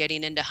first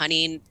getting into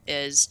hunting,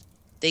 is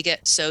they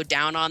get so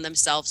down on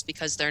themselves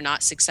because they're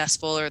not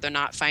successful or they're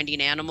not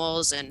finding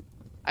animals. And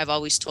I've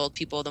always told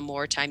people, the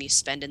more time you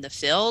spend in the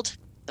field,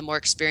 the more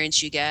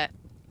experience you get,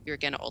 you're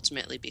going to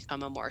ultimately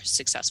become a more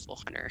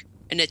successful hunter.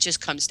 And it just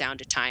comes down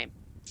to time.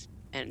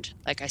 And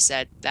like I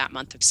said, that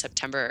month of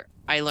September,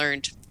 I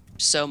learned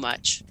so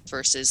much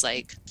versus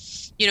like,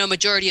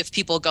 majority of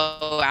people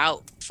go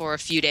out for a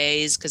few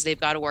days because they've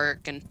got to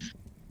work. And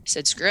I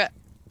said, screw it.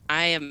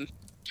 I am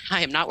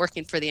not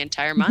working for the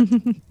entire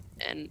month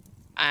and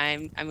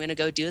I'm going to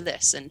go do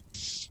this. And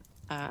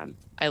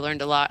I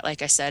learned a lot,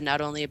 like I said, not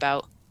only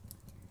about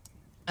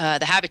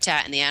the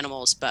habitat and the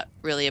animals, but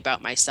really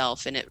about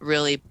myself. And it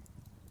really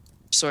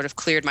sort of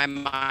cleared my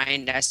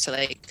mind as to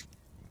like,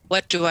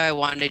 what do I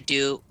want to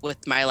do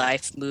with my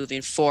life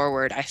moving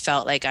forward? I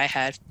felt like I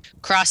had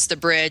crossed the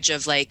bridge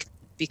of like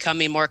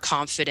becoming more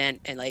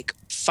confident and like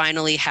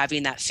finally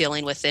having that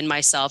feeling within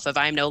myself of,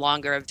 I'm no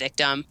longer a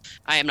victim.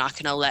 I am not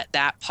going to let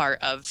that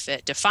part of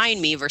it define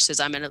me,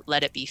 versus I'm going to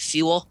let it be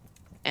fuel.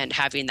 And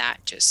having that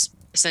just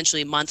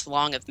essentially month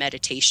long of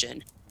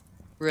meditation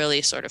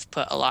really sort of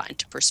put a lot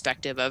into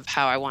perspective of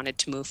how I wanted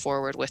to move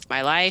forward with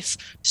my life.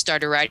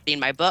 Started writing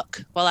my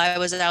book while I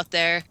was out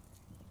there.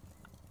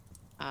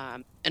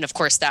 And of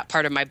course, that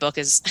part of my book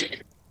is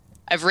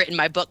I've written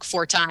my book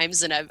 4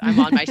 times and I'm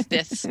on my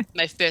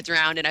fifth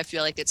round. And I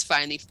feel like it's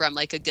finally from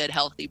like a good,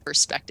 healthy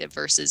perspective,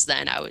 versus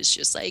then I was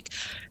just like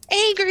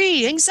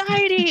angry,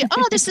 anxiety.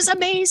 Oh, this is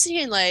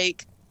amazing.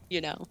 Like,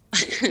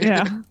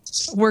 Yeah.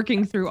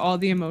 Working through all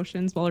the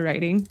emotions while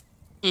writing.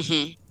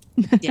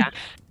 Mm-hmm. Yeah.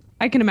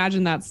 I can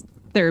imagine that's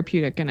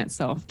therapeutic in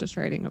itself, just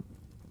writing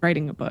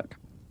a book.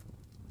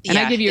 And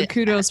I give you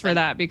kudos for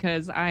that,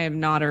 because I am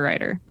not a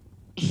writer.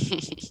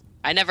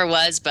 I never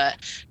was, but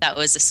that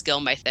was a skill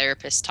my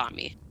therapist taught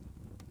me.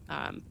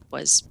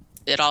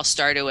 It all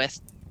started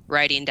with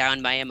writing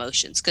down my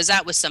emotions, because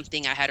that was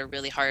something I had a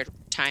really hard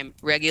time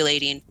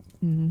regulating,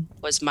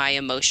 was my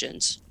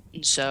emotions.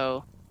 And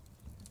so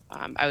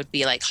I would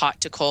be like hot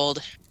to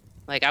cold.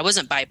 Like, I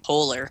wasn't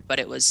bipolar, but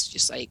it was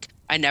just like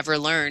I never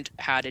learned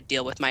how to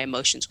deal with my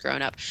emotions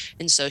growing up.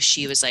 And so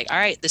she was like, all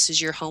right, this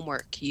is your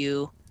homework.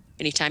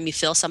 Anytime you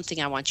feel something,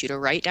 I want you to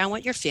write down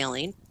what you're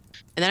feeling,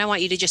 and then I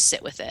want you to just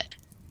sit with it.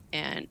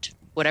 And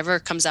whatever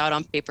comes out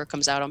on paper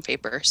comes out on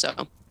paper.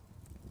 So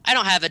I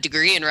don't have a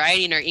degree in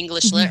writing or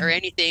English lit or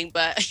anything,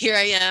 but here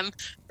I am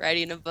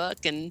writing a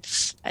book. And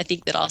I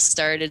think that all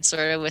started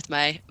sort of with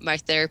my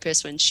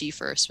therapist when she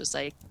first was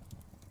like,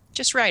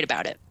 just write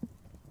about it.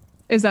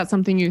 Is that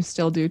something you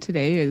still do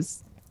today,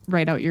 is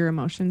write out your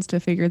emotions to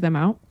figure them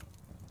out?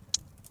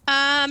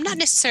 Not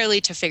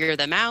necessarily to figure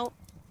them out.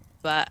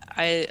 but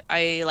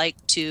I like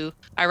to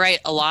I write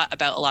a lot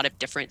about a lot of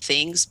different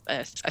things.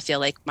 I feel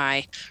like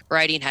my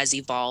writing has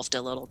evolved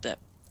a little bit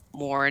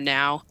more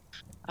now.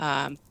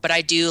 But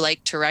I do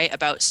like to write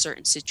about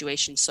certain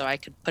situations so I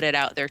could put it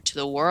out there to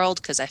the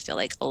world, because I feel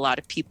like a lot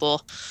of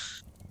people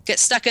get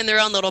stuck in their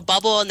own little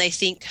bubble and they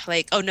think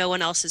like, oh, no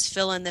one else is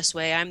feeling this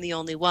way. I'm the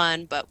only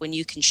one. But when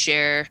you can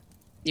share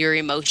your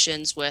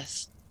emotions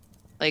with,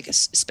 like,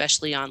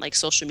 especially on like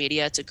social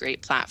media, it's a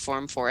great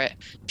platform for it.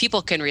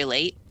 People can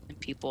relate and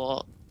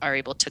people are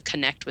able to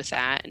connect with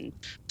that and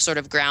sort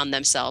of ground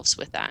themselves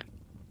with that.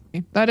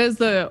 That is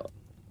the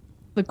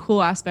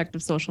cool aspect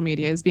of social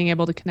media, is being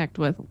able to connect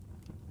with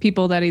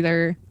people that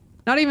either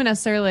not even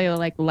necessarily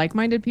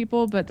like-minded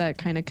people, but that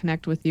kind of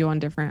connect with you on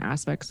different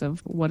aspects of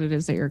what it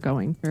is that you're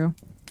going through.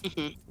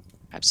 Mm-hmm.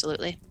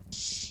 Absolutely.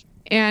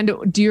 And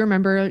do you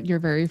remember your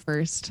very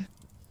first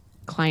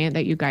client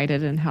that you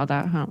guided and how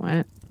that hunt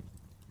went?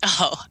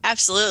 Oh,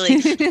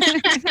 absolutely.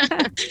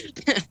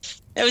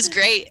 It was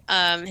great.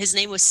 His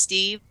name was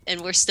Steve,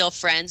 and we're still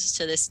friends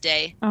to this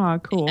day. Oh,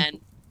 cool. And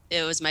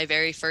it was my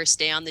very first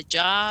day on the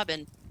job,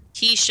 and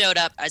he showed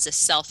up as a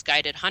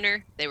self-guided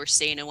hunter. They were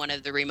staying in one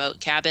of the remote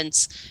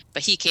cabins,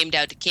 but he came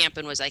down to camp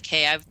and was like,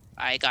 "Hey,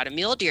 I got a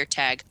mule deer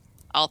tag.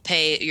 I'll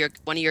pay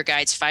one of your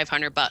guides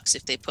 $500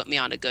 if they put me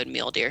on a good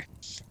mule deer."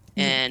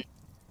 Mm-hmm. And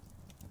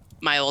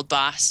my old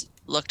boss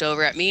looked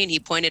over at me and he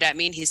pointed at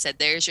me and he said,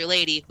 "There's your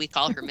lady. We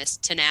call her Miss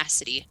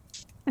Tenacity."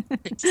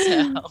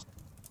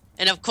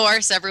 And of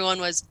course,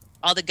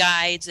 all the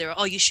guides, they were,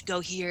 "Oh, you should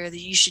go here.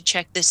 You should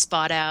check this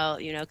spot out,"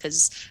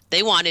 because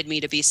they wanted me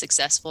to be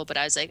successful. But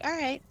I was like, all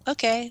right,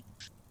 okay.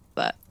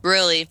 But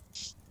really,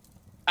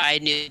 I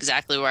knew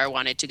exactly where I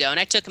wanted to go.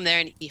 And I took him there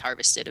and he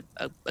harvested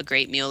a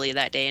great muley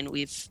that day. And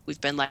we've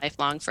been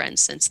lifelong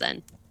friends since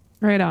then.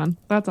 Right on.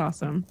 That's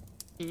awesome.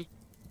 Mm-hmm.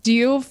 Do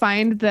you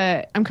find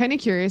that, I'm kind of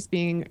curious,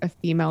 being a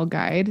female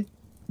guide,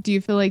 do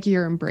you feel like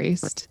you're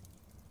embraced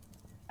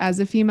as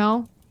a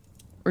female?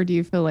 Or do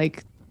you feel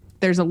like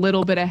there's a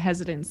little bit of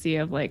hesitancy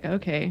of like,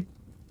 okay,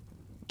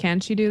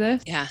 can she do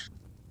this? Yeah.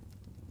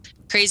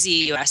 Crazy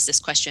you asked this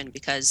question,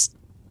 because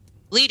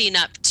leading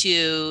up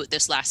to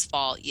this last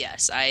fall,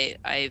 yes, I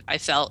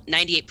felt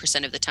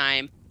 98% of the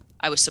time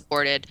I was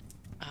supported.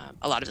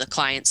 A lot of the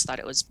clients thought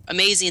it was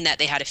amazing that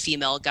they had a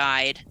female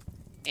guide.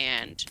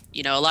 And,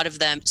 a lot of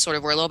them sort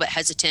of were a little bit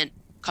hesitant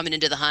coming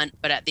into the hunt.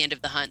 But at the end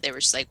of the hunt, they were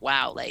just like,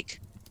 wow, like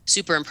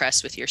super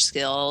impressed with your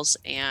skills.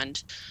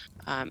 And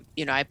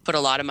I put a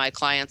lot of my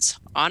clients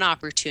on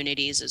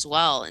opportunities as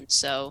well. And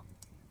so,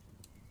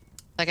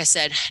 like I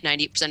said,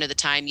 90% of the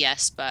time,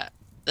 yes. But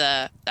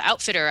the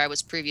outfitter I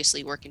was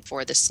previously working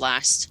for this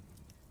last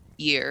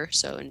year,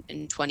 so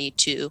in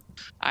 22,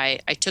 I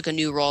took a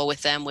new role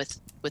with them with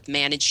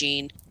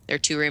managing their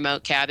 2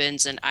 remote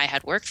cabins. And I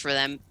had worked for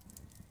them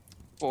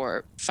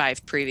for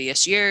 5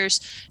 previous years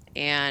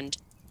and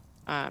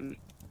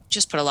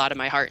just put a lot of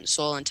my heart and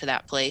soul into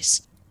that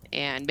place.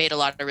 And made a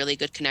lot of really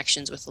good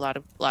connections with a lot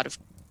of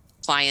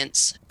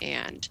clients.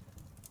 And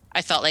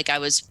I felt like I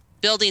was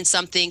building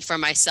something for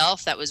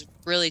myself that was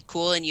really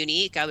cool and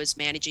unique. I was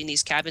managing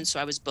these cabins, so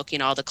I was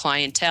booking all the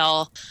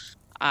clientele.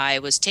 I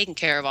was taking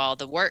care of all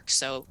the work.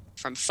 So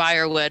from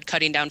firewood,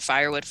 cutting down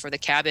firewood for the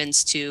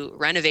cabins, to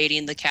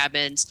renovating the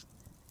cabins,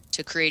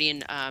 to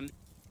creating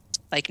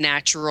like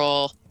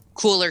natural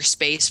cooler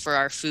space for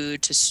our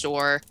food to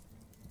store,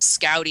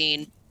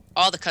 scouting,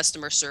 all the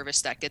customer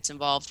service that gets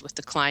involved with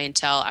the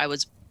clientele. I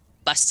was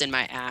busting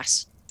my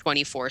ass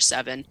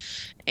 24/7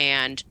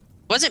 and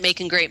wasn't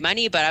making great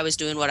money, but I was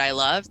doing what I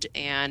loved.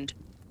 And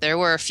there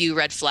were a few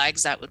red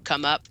flags that would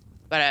come up,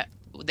 but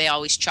they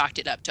always chalked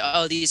it up to,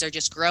 oh, these are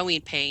just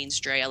growing pains,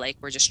 Drea. Like,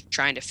 we're just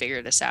trying to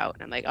figure this out.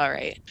 And I'm like, all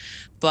right.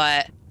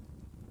 But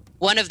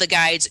one of the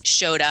guides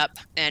showed up,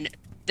 and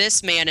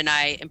this man and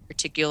I in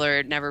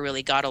particular never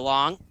really got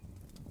along.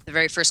 The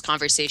very first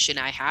conversation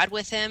I had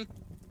with him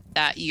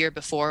that year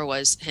before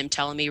was him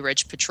telling me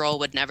Ridge Patrol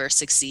would never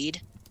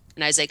succeed.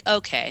 And I was like,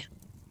 okay,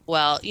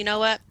 well, you know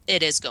what?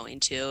 It is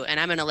going to. And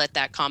I'm going to let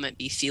that comment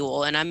be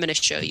fuel. And I'm going to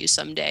show you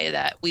someday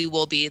that we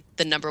will be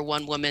the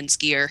 #1 women's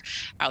gear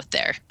out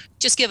there.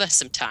 Just give us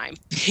some time.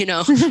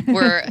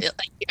 We're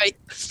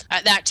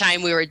at that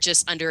time, we were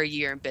just under a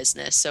year in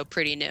business, so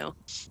pretty new.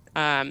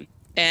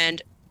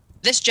 And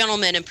this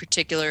gentleman in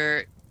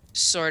particular,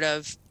 sort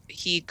of,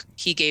 he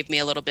gave me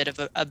a little bit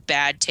of a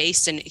bad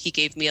taste, and he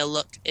gave me a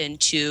look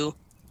into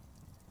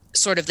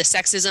sort of the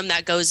sexism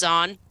that goes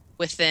on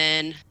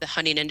within the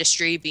hunting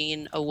industry,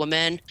 being a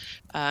woman.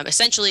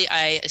 Essentially,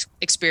 I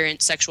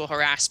experienced sexual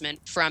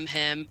harassment from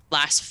him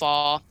last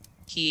fall.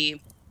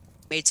 He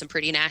made some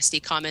pretty nasty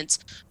comments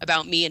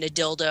about me and a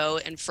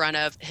dildo in front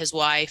of his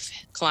wife,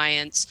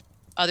 clients,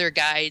 other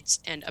guides,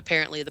 and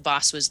apparently the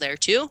boss was there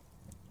too.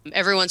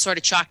 Everyone sort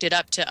of chalked it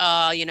up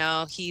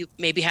to, he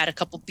maybe had a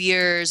couple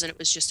beers and it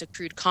was just a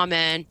crude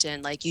comment,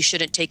 and like, you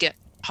shouldn't take it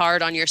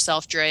hard on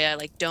yourself, Drea.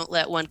 Like, don't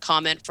let one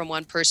comment from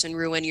one person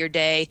ruin your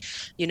day.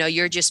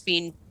 You're just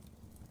being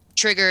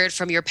triggered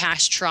from your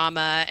past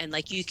trauma, and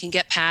like, you can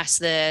get past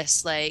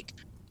this. Like,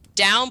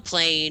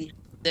 downplaying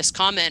this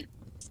comment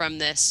from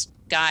this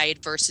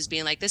guide versus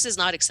being like, this is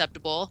not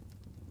acceptable,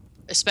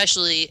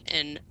 especially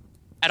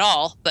at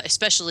all, but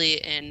especially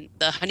in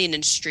the hunting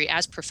industry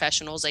as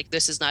professionals, like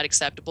this is not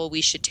acceptable.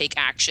 We should take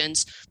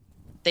actions.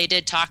 They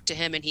did talk to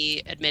him and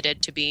he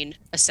admitted to being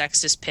a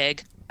sexist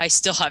pig. I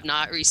still have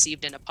not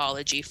received an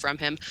apology from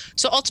him.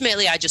 So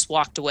ultimately I just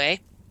walked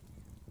away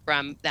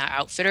from that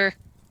outfitter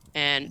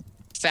and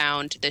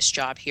found this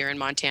job here in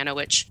Montana,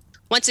 which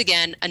once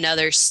again,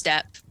 another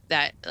step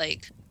that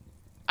like,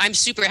 I'm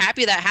super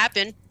happy that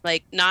happened.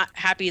 Like not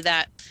happy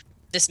that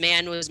this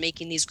man was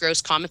making these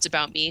gross comments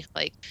about me.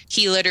 Like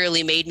he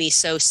literally made me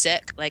so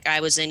sick. Like I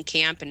was in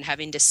camp and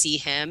having to see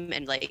him,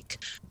 and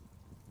like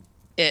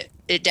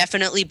it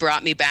definitely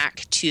brought me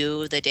back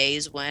to the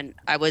days when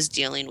I was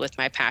dealing with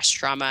my past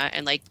trauma,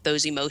 and like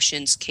those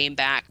emotions came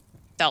back,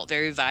 felt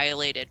very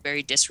violated,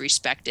 very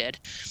disrespected.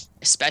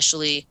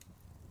 Especially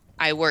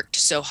I worked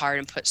so hard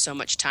and put so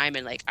much time,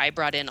 and like I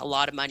brought in a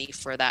lot of money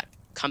for that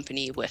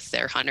company with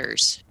their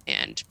hunters,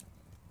 and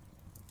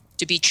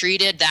to be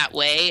treated that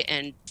way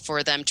and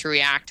for them to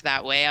react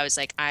that way, I was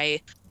like,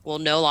 I will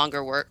no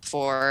longer work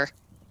for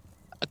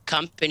a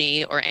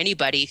company or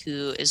anybody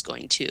who is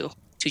going to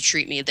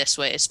treat me this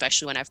way,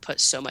 especially when I've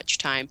put so much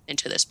time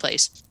into this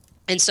place.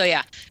 And so,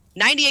 yeah,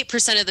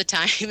 98% of the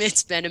time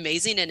it's been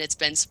amazing and it's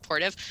been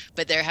supportive,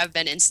 but there have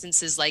been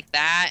instances like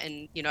that.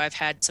 And, you know, I've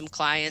had some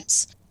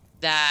clients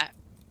that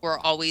were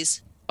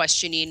always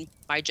questioning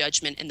my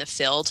judgment in the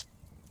field,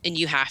 and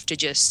you have to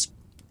just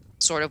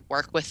sort of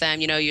work with them.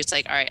 You know, you're just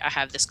like, all right, I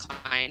have this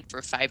client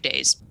for 5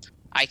 days.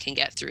 I can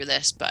get through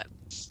this, but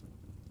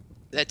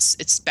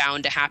it's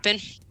bound to happen,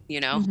 you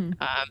know? Mm-hmm.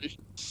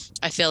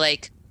 I feel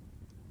like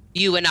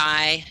you and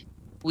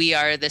we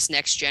are this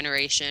next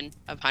generation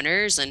of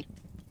hunters, and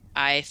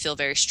I feel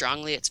very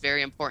strongly it's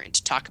very important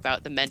to talk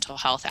about the mental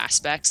health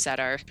aspects that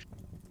are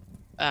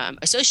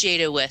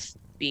associated with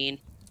being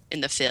in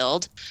the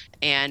field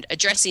and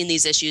addressing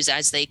these issues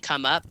as they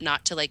come up,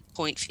 not to like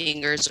point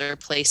fingers or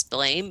place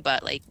blame,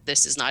 but like,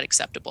 this is not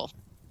acceptable.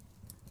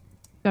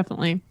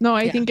 Definitely. No,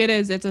 I think it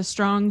is. It's a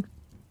strong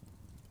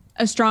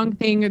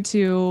thing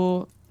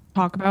to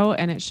talk about,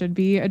 and it should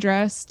be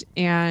addressed.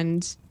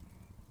 And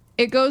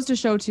it goes to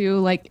show too,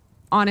 like,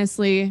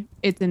 honestly,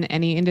 it's in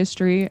any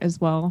industry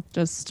as well.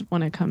 Just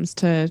when it comes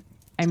to,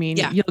 I mean,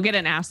 you'll get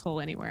an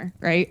asshole anywhere,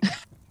 right?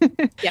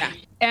 Yeah.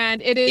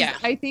 And it is,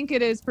 I think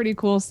it is pretty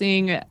cool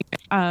seeing,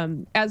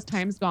 as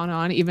time's gone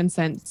on, even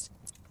since,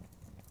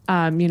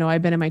 you know,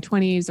 I've been in my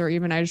 20s, or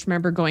even I just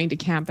remember going to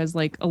camp as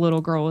like a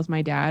little girl with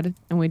my dad,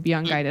 and we'd be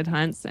on guided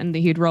hunts, and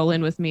he'd roll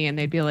in with me and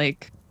they'd be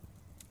like,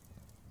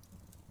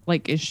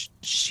 is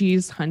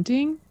she's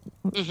hunting?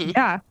 Mm-hmm.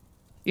 Yeah.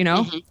 You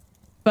know,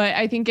 but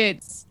I think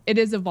it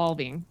is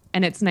evolving,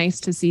 and it's nice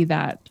to see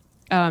that.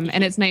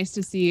 And it's nice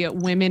to see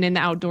women in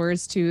the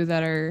outdoors too,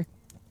 that are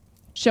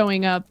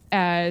showing up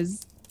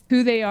as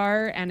who they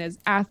are, and as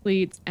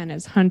athletes and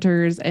as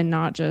hunters, and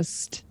not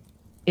just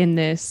in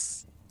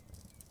this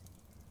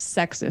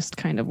sexist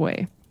kind of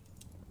way.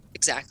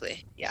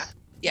 Exactly. Yeah.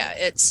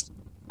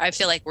 I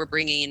feel like we're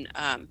bringing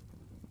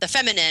the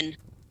feminine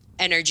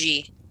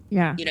energy.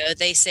 Yeah. You know,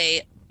 they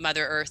say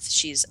Mother Earth,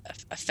 she's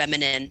a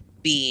feminine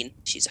being,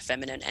 she's a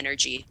feminine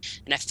energy.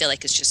 And I feel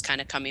like it's just kind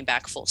of coming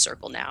back full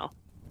circle now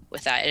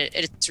with that.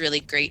 It's really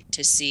great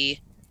to see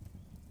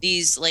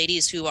these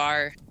ladies who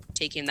are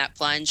taking that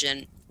plunge,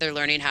 and they're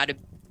learning how to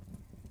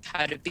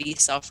be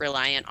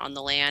self-reliant on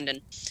the land. And,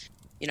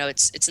 you know,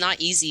 it's not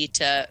easy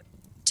to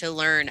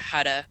learn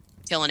how to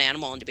kill an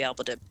animal and to be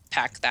able to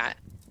pack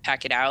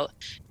it out.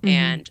 Mm-hmm.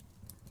 And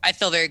I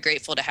feel very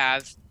grateful to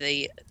have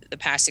the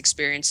past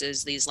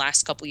experiences these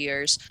last couple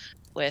years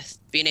with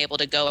being able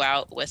to go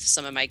out with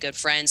some of my good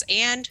friends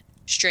and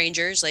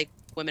strangers, like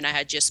women I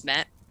had just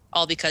met,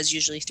 all because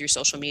usually through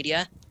social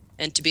media,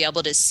 and to be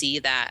able to see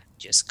that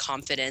just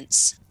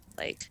confidence,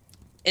 like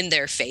in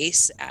their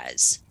face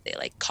as they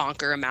like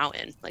conquer a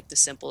mountain, like the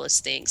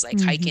simplest things, like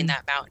hiking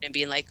that mountain and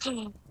being like,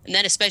 oh. And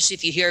then especially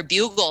if you hear a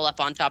bugle up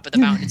on top of the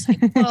mountain, it's like,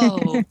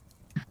 whoa,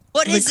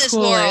 what is this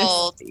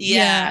world?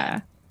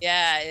 Yeah.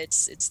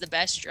 It's the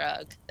best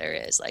drug there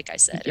is, like I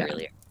said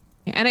earlier.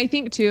 And I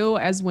think too,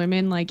 as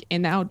women, like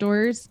in the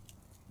outdoors,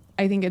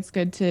 I think it's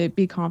good to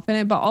be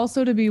confident, but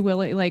also to be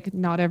willing, like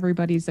not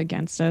everybody's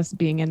against us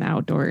being in the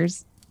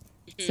outdoors.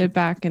 Sit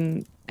back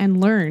and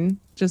learn,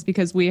 just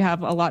because we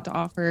have a lot to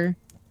offer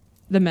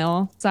the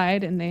male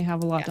side and they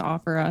have a lot to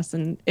offer us.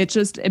 And it's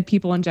just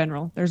people in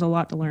general, there's a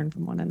lot to learn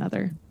from one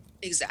another.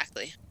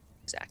 Exactly.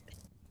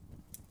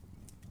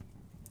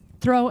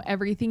 Throw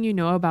everything you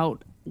know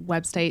about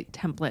website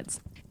templates.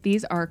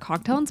 These are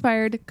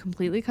cocktail-inspired,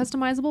 completely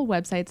customizable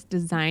websites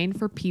designed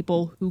for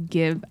people who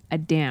give a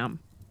damn.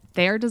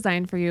 They are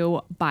designed for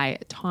you by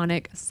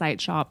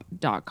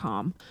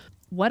tonicsiteshop.com.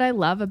 What I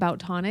love about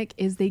Tonic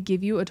is they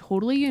give you a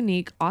totally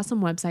unique, awesome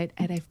website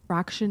at a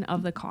fraction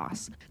of the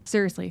cost.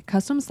 Seriously,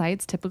 custom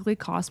sites typically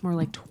cost more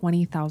like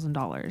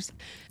 $20,000.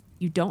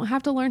 You don't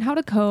have to learn how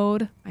to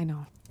code. I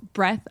know.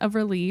 Breath of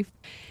relief.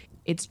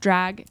 It's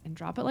drag and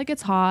drop it like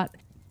it's hot.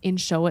 in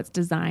Show It's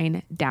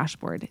Design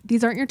dashboard.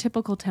 These aren't your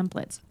typical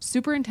templates.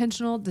 Super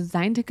intentional,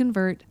 designed to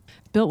convert,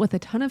 built with a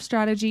ton of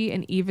strategy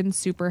and even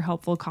super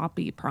helpful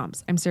copy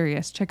prompts. I'm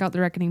serious. Check out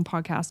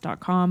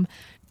thereckoningpodcast.com.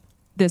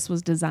 This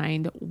was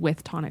designed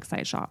with Tonic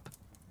Site Shop.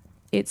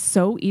 It's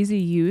so easy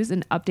to use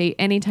and update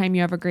anytime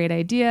you have a great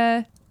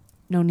idea.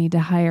 No need to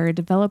hire a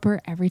developer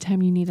every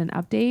time you need an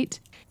update.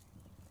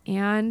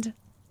 And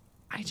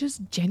I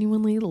just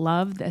genuinely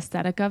love the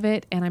aesthetic of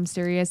it. And I'm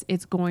serious,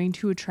 it's going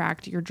to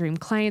attract your dream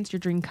clients, your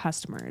dream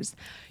customers.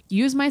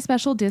 Use my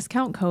special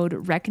discount code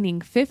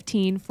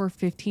Reckoning15 for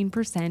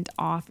 15%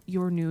 off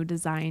your new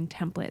design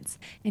templates.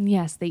 And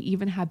yes, they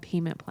even have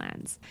payment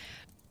plans.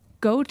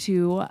 Go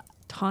to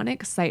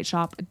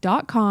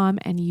tonicsiteshop.com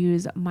and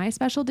use my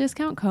special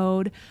discount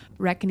code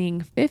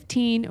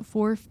Reckoning15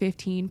 for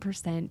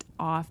 15%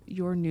 off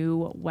your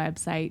new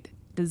website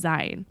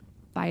design.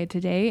 Buy it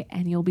today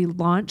and you'll be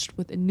launched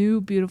with a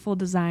new beautiful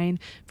design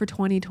for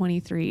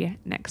 2023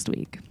 next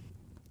week.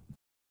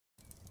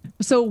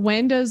 So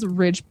when does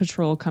Ridge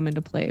Patrol come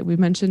into play? We've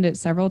mentioned it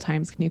several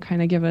times. Can you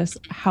kind of give us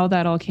how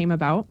that all came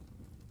about?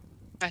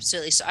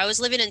 Absolutely. So I was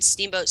living in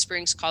Steamboat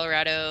Springs,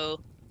 Colorado,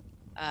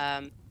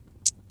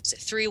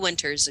 3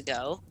 winters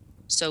ago.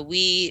 So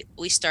we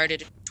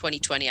started in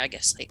 2020, I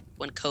guess, like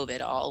when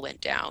COVID all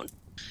went down.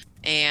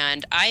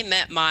 And I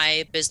met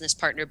my business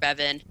partner,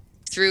 Bevan,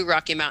 through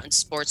Rocky Mountain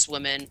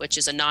Sportswomen, which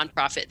is a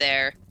nonprofit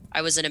there.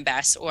 I was an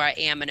ambassador, or I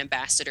am an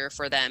ambassador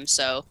for them.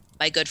 So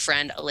my good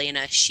friend,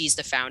 Elena, she's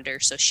the founder.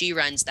 So she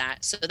runs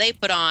that. So they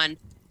put on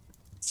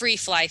free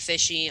fly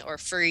fishing or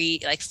free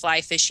like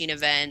fly fishing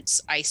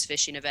events, ice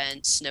fishing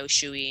events,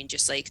 snowshoeing,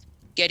 just like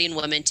getting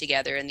women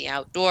together in the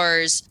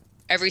outdoors.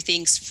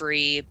 Everything's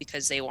free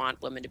because they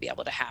want women to be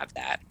able to have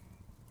that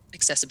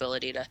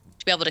accessibility to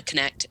be able to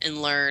connect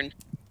and learn.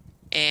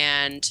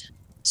 And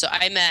so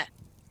I met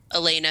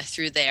Elena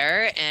through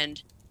there,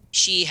 and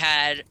she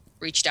had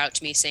reached out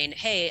to me saying,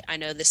 hey, I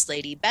know this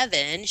lady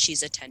Bevan,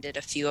 she's attended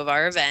a few of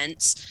our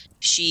events.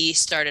 She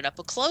started up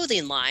a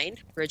clothing line,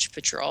 Ridge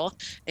Patrol,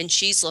 and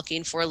she's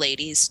looking for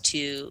ladies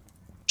to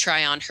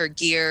try on her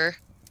gear,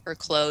 her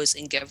clothes,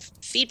 and give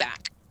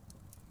feedback.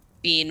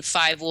 Being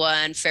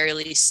 5'1",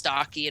 fairly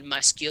stocky and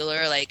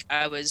muscular, like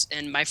I was,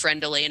 and my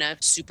friend Elena,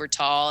 super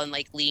tall and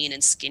like lean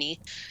and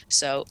skinny.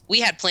 So we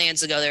had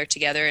plans to go there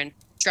together and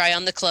try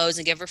on the clothes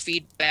and give her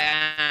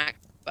feedback,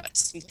 but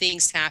some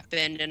things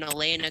happened and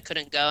Elena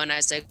couldn't go. And I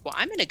was like, well,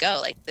 I'm going to go.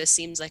 Like, this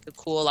seems like a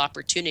cool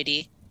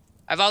opportunity.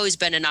 I've always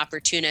been an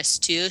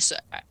opportunist too. So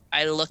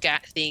I look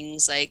at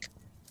things like,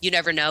 you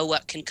never know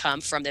what can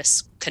come from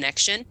this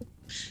connection.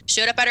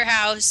 Showed up at her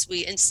house.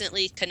 We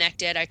instantly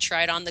connected. I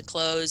tried on the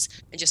clothes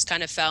and just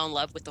kind of fell in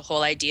love with the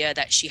whole idea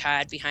that she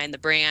had behind the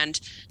brand.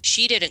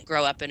 She didn't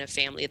grow up in a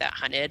family that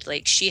hunted.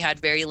 Like, she had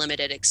very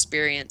limited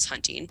experience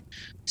hunting.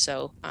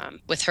 So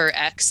with her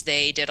ex,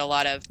 they did a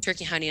lot of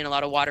turkey hunting and a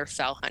lot of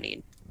waterfowl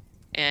hunting.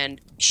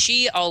 And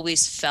she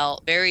always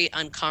felt very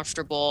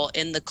uncomfortable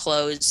in the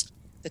clothes,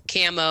 the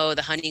camo,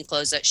 the hunting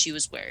clothes that she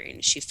was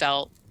wearing. She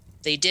felt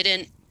they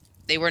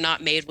were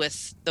not made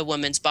with the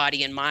woman's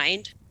body in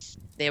mind.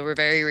 They were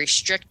very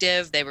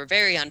restrictive. They were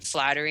very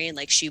unflattering.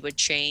 Like, she would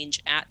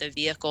change at the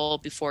vehicle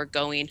before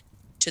going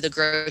to the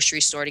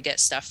grocery store to get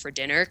stuff for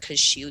dinner because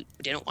she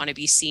didn't want to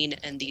be seen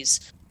in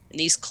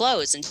these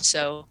clothes. And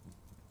so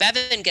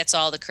Bevan gets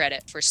all the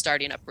credit for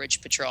starting up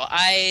Ridge Patrol.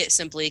 I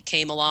simply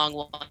came along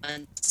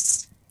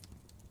once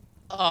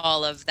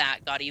all of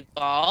that got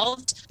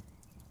evolved.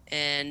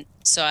 And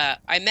so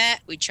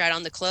we tried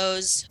on the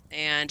clothes,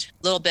 and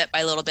little bit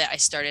by little bit, I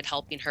started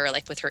helping her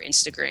like with her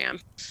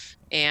Instagram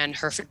and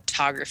her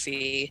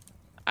photography.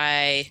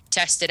 I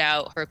tested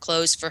out her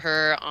clothes for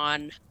her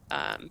on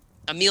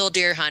a mule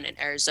deer hunt in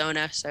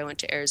Arizona. So I went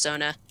to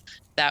Arizona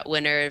that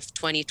winter of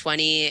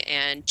 2020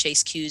 and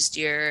chased Q's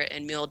deer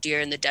and mule deer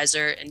in the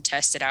desert and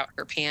tested out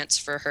her pants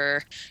for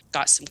her,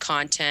 got some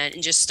content,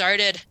 and just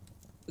started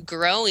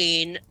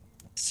growing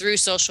through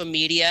social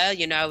media.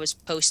 You know, I was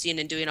posting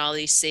and doing all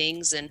these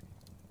things, and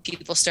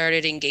people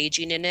started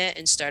engaging in it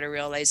and started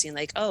realizing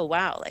like, oh,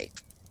 wow, like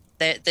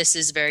that this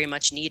is very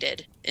much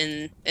needed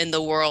in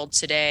the world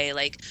today.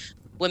 Like,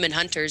 women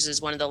hunters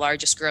is one of the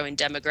largest growing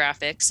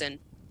demographics, and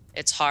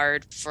it's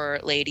hard for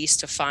ladies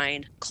to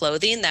find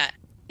clothing that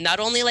not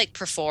only like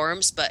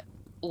performs, but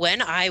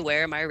when I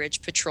wear my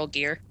Ridge Patrol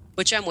gear,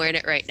 which I'm wearing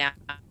it right now,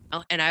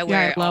 and I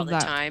wear it all the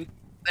time,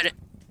 but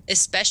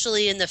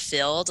especially in the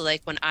field,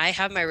 like when I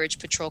have my Ridge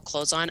Patrol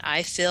clothes on,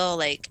 I feel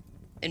like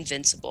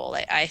invincible.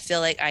 Like, I feel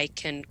like I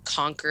can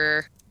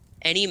conquer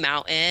any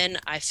mountain.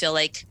 I feel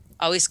like,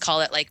 I always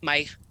call it like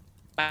my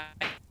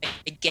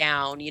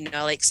gown, you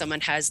know, like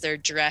someone has their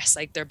dress,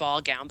 like their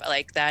ball gown, but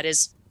like that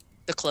is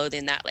the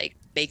clothing that like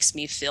makes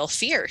me feel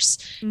fierce.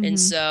 Mm-hmm. And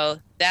so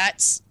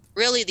that's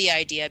really the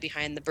idea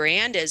behind the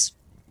brand is,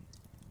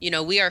 you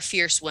know, we are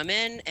fierce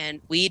women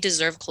and we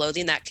deserve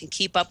clothing that can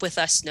keep up with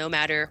us no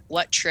matter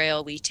what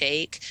trail we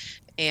take.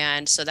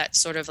 And so that's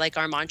sort of like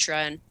our mantra.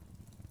 And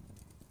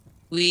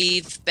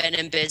we've been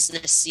in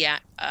business,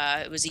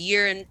 it was a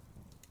year in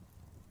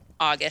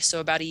August, so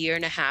about a year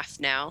and a half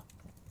now.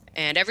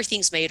 and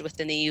everything's made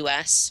within the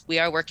US. We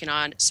are working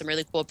on some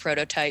really cool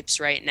prototypes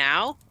right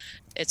now.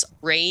 It's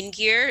rain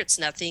gear.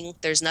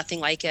 There's nothing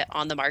like it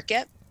on the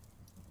market.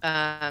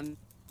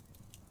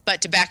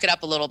 But to back it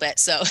up a little bit,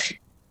 so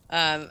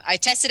I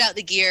tested out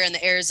the gear in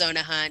the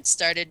Arizona hunt,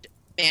 started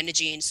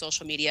managing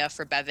social media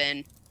for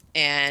Bevan,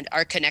 and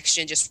our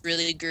connection just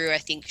really grew. I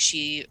think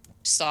she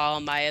saw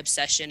my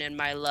obsession and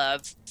my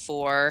love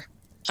for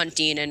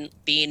hunting and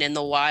being in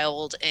the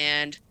wild.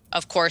 And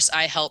of course,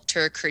 I helped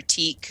her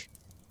critique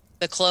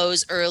the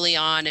clothes early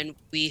on, and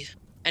we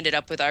ended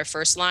up with our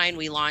first line.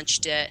 We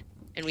launched it,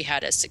 and we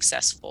had a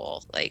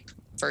successful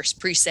first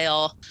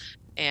pre-sale.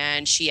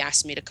 And she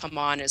asked me to come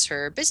on as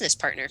her business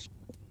partner.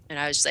 And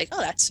I was just like,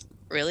 oh, that's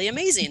really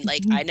amazing.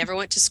 Like, I never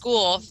went to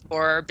school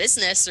for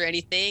business or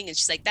anything. And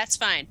she's like, that's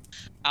fine.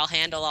 I'll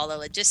handle all the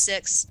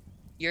logistics.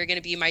 You're going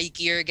to be my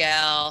gear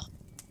gal.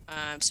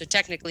 So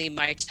technically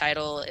my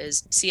title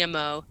is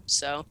CMO.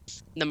 So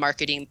I'm the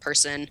marketing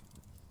person.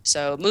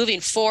 So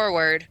moving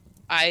forward,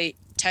 I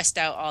test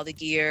out all the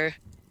gear.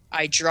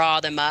 I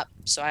draw them up.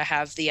 So I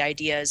have the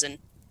ideas, and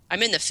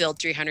I'm in the field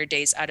 300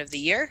 days out of the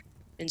year.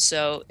 And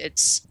so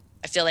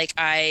I feel like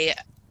I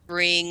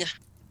bring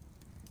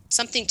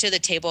something to the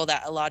table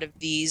that a lot of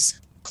these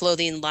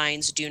clothing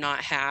lines do not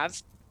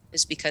have,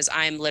 is because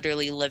I'm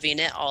literally living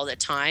it all the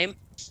time.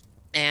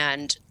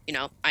 And,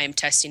 I am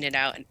testing it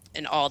out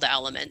in all the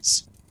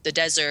elements, the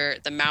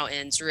desert, the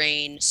mountains,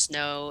 rain,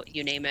 snow,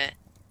 you name it.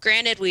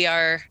 Granted, we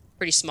are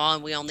pretty small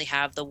and we only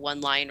have the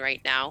one line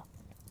right now.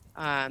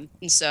 And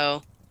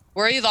so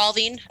we're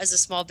evolving as a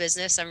small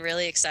business. I'm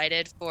really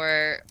excited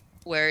for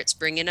where it's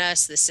bringing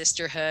us. The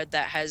sisterhood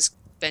that has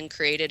been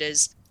created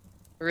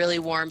really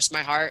warms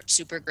my heart.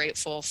 Super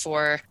grateful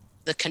for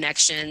the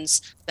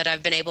connections that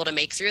I've been able to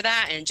make through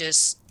that. And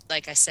just,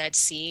 like I said,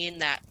 seeing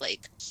that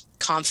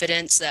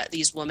confidence that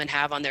these women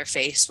have on their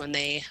face when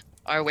they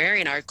are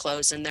wearing our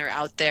clothes and they're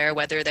out there,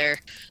 whether they're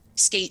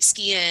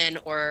skiing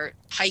or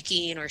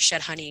hiking or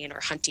shed hunting or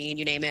hunting,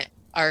 you name it.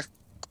 Our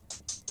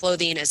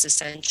clothing is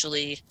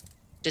essentially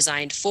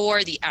designed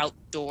for the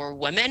outdoor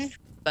women,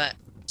 but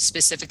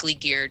specifically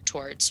geared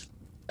towards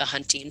the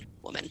hunting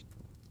woman.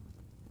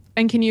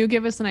 And can you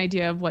give us an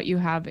idea of what you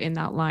have in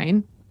that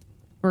line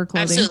for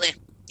clothing?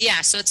 Absolutely.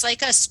 Yeah. So it's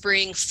like a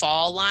spring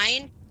fall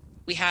line.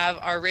 We have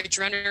our Ridge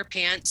Runner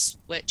pants,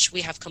 which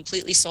we have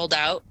completely sold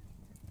out.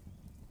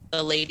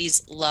 The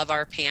ladies love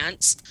our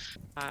pants.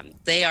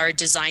 They are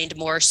designed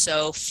more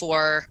so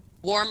for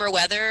warmer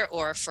weather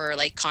or for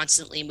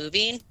constantly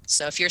moving.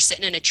 So if you're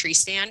sitting in a tree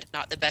stand,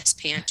 not the best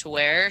pant to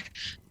wear,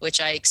 which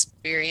I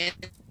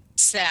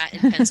experienced that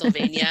in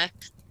Pennsylvania.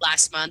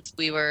 Last month,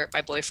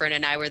 my boyfriend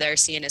and I were there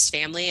seeing his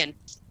family, and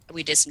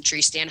we did some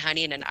tree stand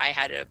hunting, and I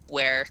had to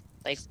wear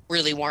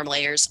really warm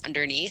layers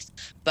underneath.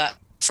 But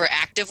for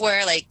active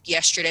wear,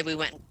 yesterday we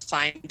went and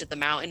climbed the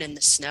mountain in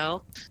the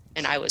snow,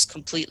 and I was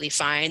completely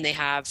fine. They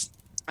have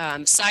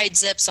side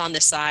zips on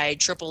the side,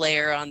 triple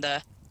layer on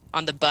the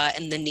butt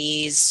and the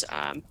knees,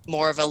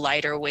 more of a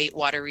lighter weight,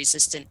 water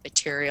resistant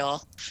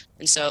material.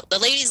 And so the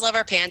ladies love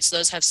our pants.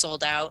 Those have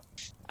sold out.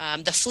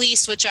 The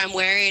fleece, which I'm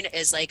wearing,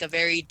 is a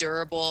very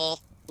durable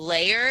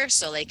layer.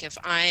 So if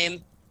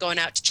I'm going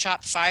out to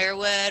chop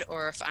firewood,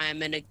 or if I'm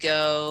going to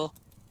go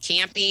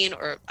camping,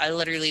 or I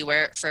literally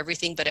wear it for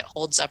everything, but it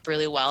holds up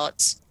really well.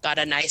 It's got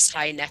a nice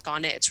high neck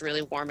on it. It's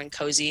really warm and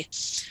cozy.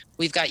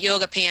 We've got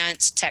yoga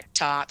pants, tech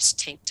tops,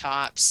 tank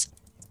tops.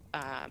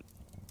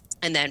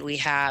 And then we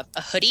have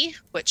a hoodie,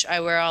 which I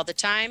wear all the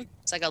time.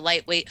 It's like a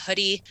lightweight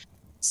hoodie.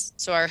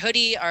 So our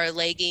hoodie, our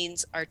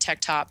leggings, our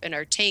tech top, and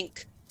our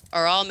tank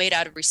are all made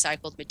out of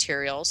recycled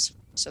materials.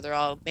 So they're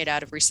all made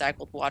out of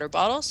recycled water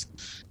bottles.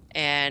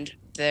 And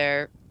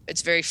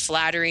it's very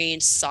flattering,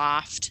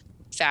 soft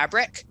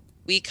fabric.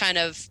 We kind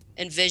of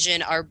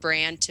envision our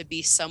brand to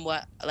be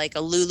somewhat like a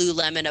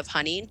Lululemon of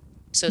hunting.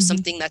 So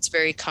something that's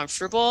very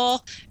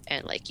comfortable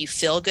and you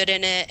feel good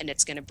in it, and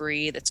it's going to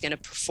breathe, it's going to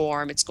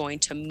perform, it's going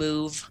to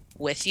move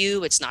with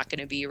you. It's not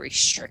going to be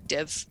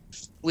restrictive.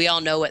 We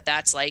all know what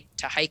that's like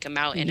to hike a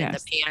mountain.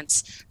 Yes. And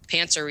the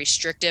pants are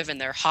restrictive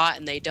and they're hot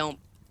and they don't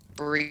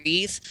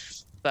breathe.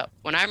 But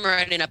when I'm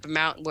running up a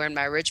mountain wearing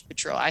my Ridge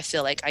Patrol, I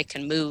feel like I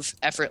can move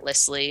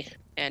effortlessly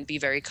and be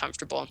very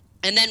comfortable.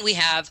 And then we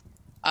have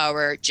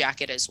our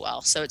jacket as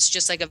well. So it's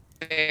just a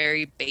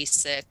very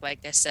basic,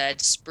 like I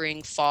said,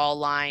 spring, fall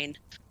line.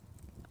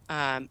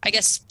 I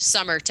guess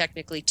summer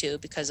technically too,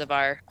 because of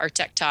our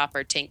tech top,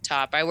 our tank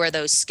top. I wear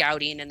those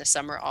scouting in the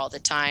summer all the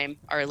time,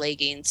 our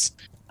leggings.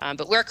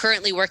 But we're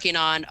currently working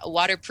on a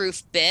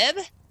waterproof bib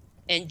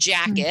and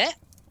jacket,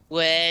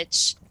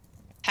 which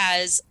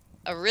has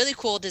a really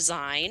cool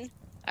design.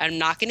 I'm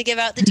not going to give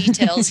out the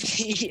details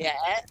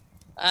yet,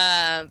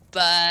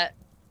 but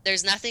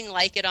there's nothing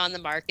like it on the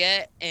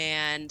market,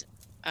 and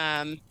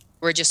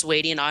we're just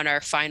waiting on our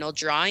final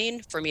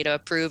drawing for me to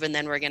approve, and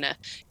then we're going to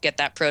get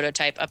that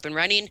prototype up and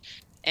running.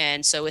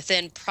 And so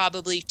within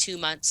probably 2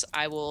 months,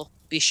 I will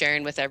be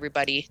sharing with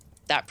everybody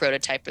that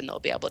prototype, and they'll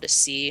be able to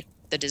see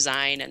the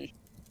design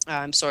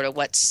and sort of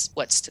what's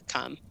to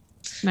come.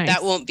 Nice.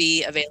 That won't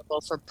be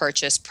available for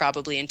purchase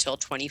probably until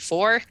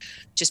 24,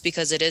 just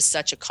because it is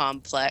such a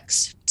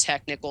complex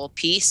technical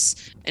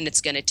piece, and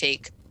it's going to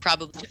take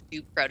probably a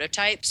few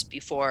prototypes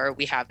before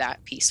we have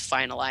that piece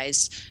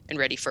finalized and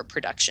ready for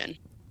production.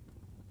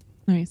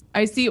 Nice.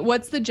 I see.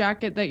 What's the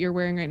jacket that you're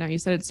wearing right now? You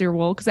said it's your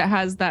wool because it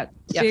has that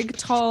big,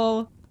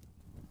 tall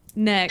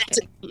neck.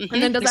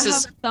 And then does it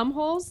have thumb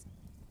holes?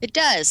 It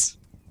does.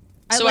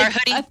 So our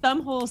hoodie, a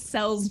thumb hole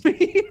sells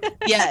me.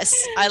 Yes,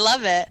 I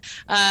love it.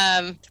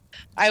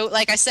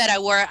 Like I said, I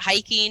wore it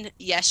hiking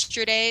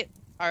yesterday.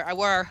 I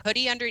wore our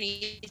hoodie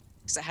underneath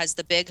because it has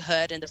the big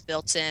hood and the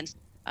built-in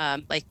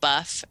like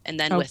buff, and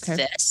then with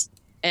this,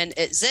 and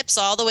it zips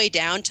all the way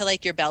down to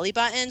like your belly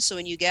button. So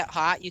when you get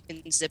hot, you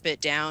can zip it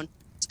down.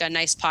 It's got a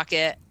nice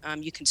pocket.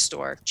 You can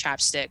store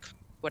chapstick,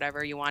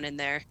 whatever you want in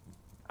there.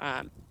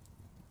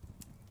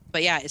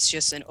 But yeah, it's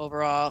just an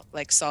overall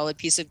like solid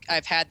piece of.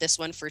 I've had this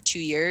one for 2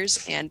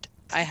 years, and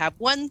I have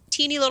one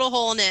teeny little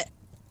hole in it,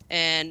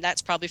 and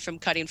that's probably from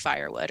cutting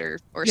firewood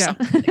or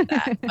something like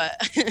that.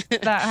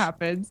 But that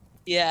happens.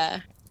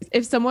 Yeah.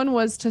 If someone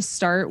was to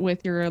start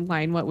with your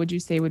line, what would you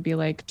say would be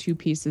like 2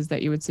 pieces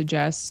that you would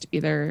suggest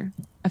either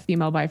a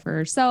female buy for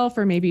herself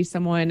or maybe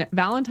someone?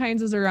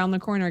 Valentine's is around the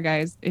corner,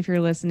 guys. If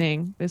you're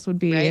listening, this would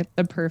be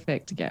the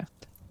perfect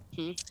gift.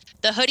 Mm-hmm.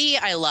 The hoodie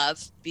I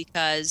love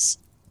because,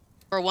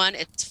 for one,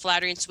 it's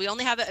flattering. So we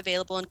only have it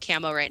available in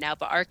camo right now,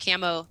 but our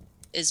camo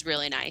is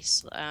really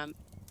nice.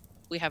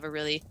 We have a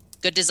really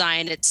good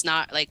design. It's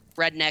not like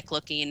redneck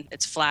looking.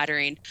 It's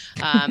flattering.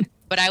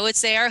 But I would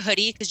say our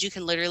hoodie, because you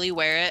can literally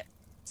wear it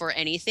for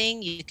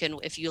anything. You can,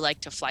 if you like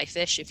to fly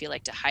fish, if you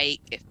like to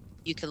hike, if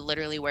you can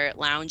literally wear it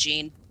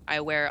lounging. I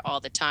wear it all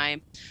the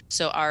time.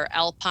 So our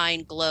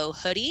Alpine Glow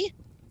hoodie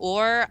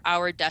or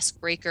our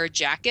Dusk Breaker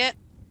jacket.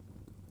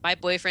 My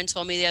boyfriend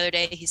told me the other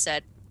day, he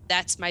said,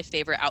 that's my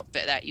favorite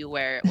outfit that you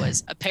wear. It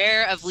was a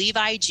pair of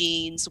Levi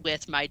jeans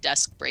with my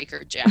Dusk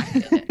Breaker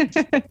jacket.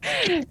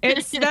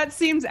 That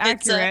seems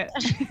accurate.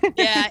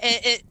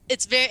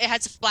 It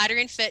has a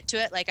flattering fit to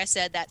it. Like I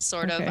said, that's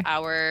sort of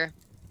our,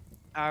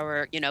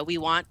 we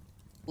want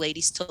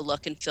ladies to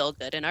look and feel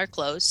good in our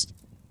clothes.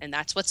 And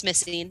that's what's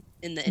missing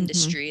in the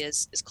industry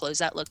is clothes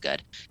that look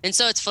good. And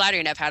so it's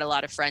flattering. I've had a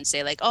lot of friends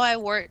say like, oh, I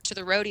wore it to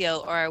the rodeo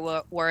or I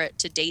wore it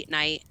to date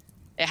night.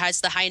 It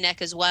has the high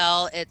neck as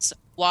well. It's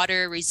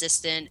water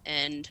resistant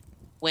and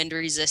wind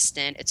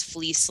resistant. It's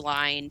fleece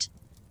lined,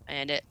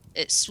 and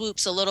it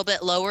swoops a little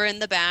bit lower in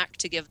the back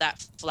to give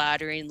that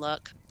flattering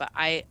look. But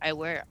I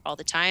wear it all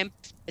the time.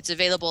 It's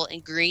available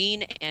in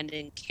green and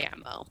in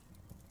camo.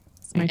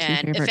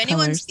 And if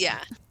anyone's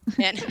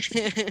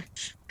and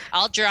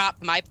I'll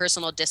drop my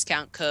personal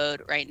discount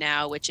code right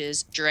now, which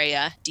is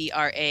Draya,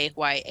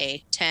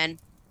 DRAYA 10.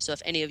 So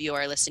if any of you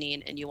are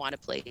listening and you want to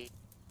place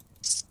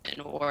an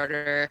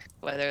order,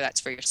 whether that's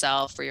for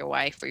yourself, for your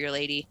wife, for your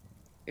lady,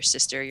 your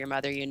sister, your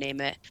mother, you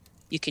name it,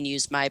 you can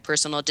use my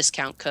personal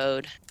discount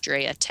code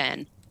Draya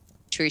 10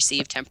 to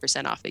receive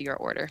 10% off of your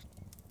order.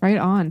 Right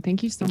on.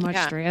 Thank you so much,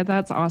 Draya.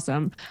 That's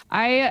awesome.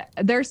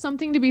 There's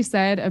something to be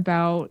said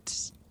about,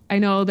 I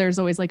know there's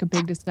always like a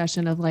big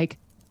discussion of like,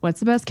 what's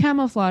the best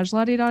camouflage,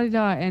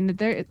 la-di-da-di-da. And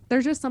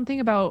there's just something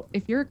about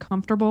if you're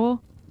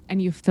comfortable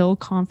and you feel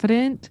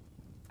confident,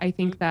 I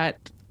think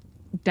that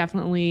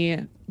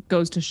definitely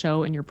goes to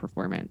show in your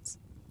performance.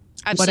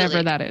 Absolutely.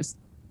 Whatever that is.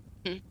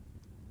 Mm-hmm.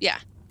 Yeah.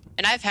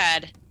 And I've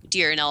had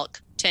deer and elk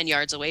 10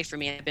 yards away from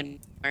me. I've been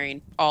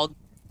wearing all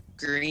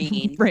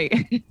green.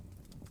 Right.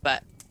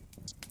 But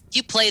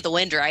you play the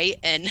wind right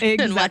and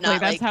whatnot.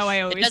 That's how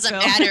I always It doesn't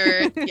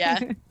matter. Yeah.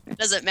 It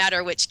doesn't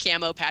matter which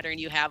camo pattern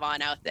you have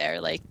on out there.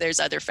 Like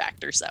there's other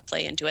factors that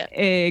play into it.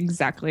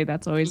 Exactly.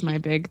 That's always my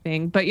big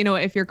thing. But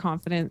if you're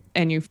confident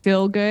and you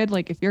feel good,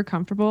 like if you're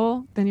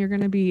comfortable, then you're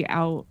going to be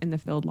out in the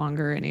field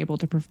longer and able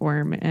to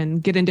perform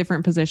and get in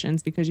different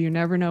positions because you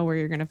never know where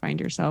you're going to find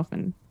yourself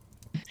and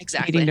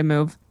needing to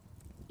move.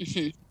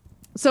 Mm-hmm.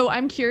 So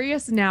I'm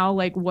curious now,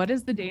 like what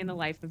does the day in the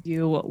life of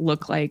you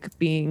look like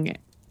being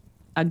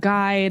a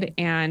guide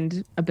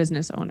and a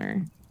business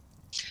owner?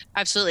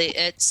 Absolutely.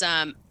 It's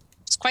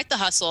quite the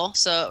hustle.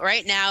 So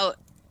right now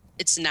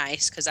it's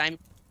nice because I'm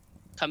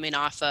coming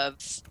off of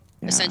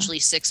essentially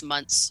 6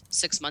 months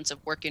of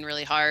working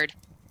really hard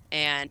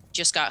and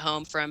just got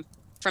home from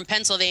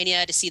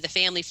Pennsylvania to see the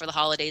family for the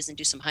holidays and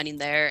do some hunting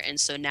there. And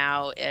so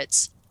now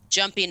it's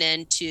jumping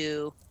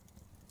into,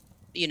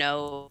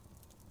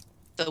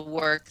 the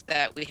work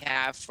that we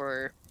have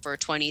for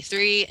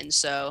 23. And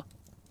so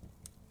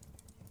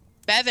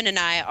Bevan and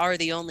I are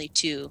the only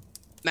 2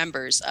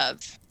 members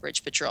of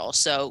Ridge Patrol.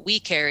 So we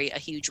carry a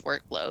huge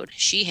workload.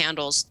 She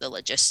handles the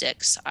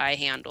logistics. I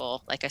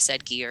handle, like I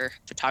said, gear,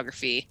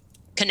 photography,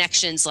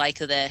 connections like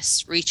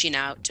this, reaching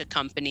out to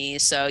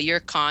companies. So you're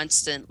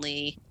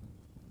constantly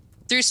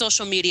through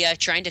social media,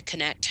 trying to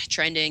connect,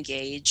 trying to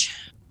engage,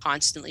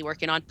 constantly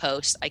working on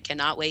posts. I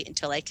cannot wait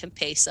until I can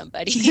pay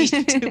somebody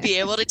to be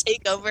able to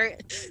take over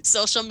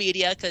social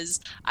media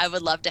because I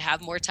would love to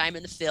have more time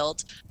in the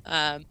field.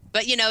 But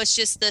it's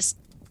just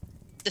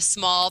the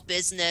small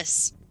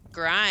business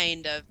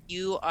grind of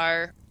you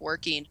are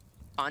working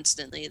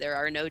constantly. There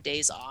are no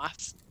days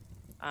off.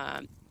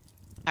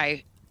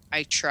 I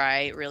I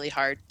try really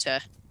hard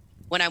to,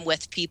 when I'm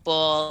with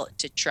people,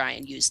 to try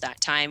and use that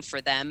time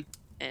for them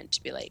and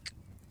to be like,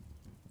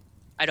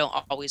 I don't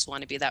always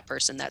want to be that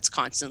person that's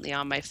constantly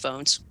on my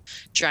phones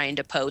trying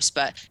to post,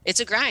 but it's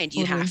a grind.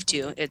 You have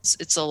to.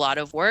 It's a lot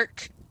of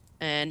work,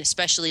 and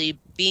especially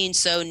being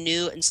so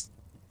new and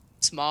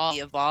small,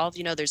 evolved.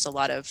 There's a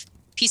lot of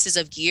pieces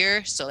of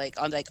gear. So like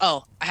I'm like,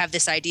 oh, I have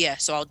this idea,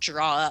 so I'll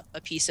draw up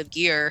a piece of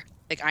gear.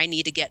 Like I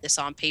need to get this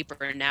on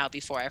paper now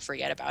before I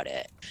forget about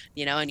it.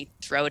 And you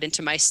throw it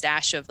into my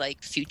stash of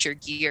like future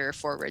gear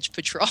for Ridge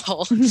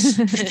Patrol.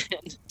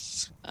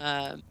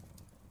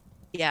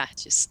 Yeah,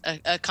 just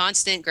a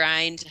constant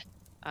grind.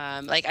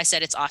 Like I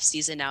said, it's off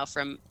season now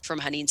from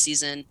hunting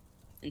season,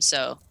 and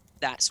so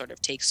that sort of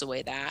takes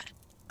away that.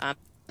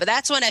 But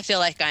that's when I feel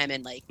like I'm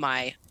in like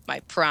my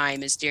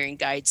prime, is during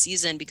guide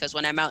season, because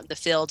when I'm out in the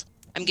field,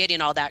 I'm getting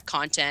all that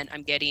content.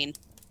 I'm getting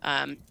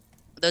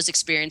those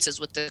experiences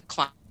with the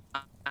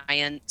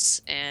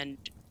clients, and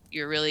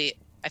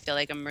I feel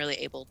like I'm really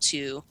able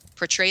to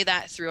portray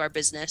that through our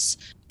business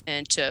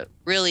and to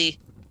really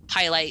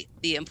highlight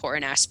the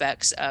important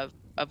aspects of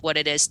what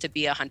it is to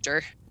be a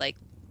hunter. Like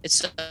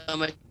it's so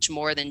much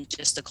more than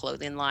just a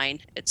clothing line.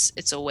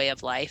 It's a way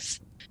of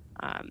life.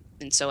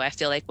 And so I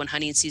feel like when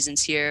hunting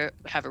season's here,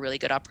 we have a really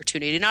good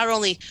opportunity, not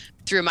only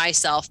through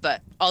myself,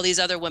 but all these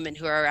other women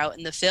who are out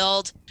in the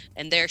field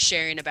and they're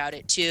sharing about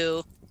it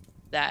too,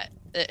 that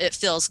it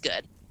feels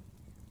good.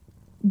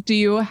 Do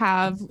you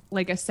have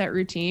like a set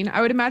routine?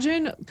 I would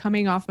imagine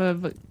coming off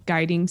of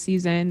guiding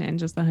season and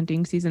just the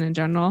hunting season in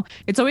general,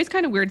 it's always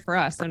kind of weird for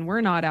us, and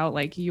we're not out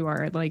like you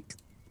are like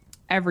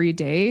every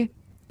day,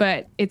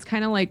 but it's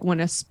kind of like when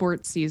a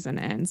sports season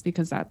ends,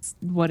 because that's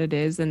what it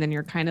is. And then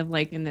you're kind of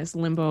like in this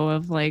limbo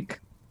of like,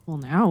 well,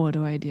 now what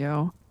do I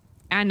do?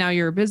 And now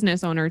you're a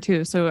business owner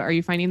too. So are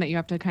you finding that you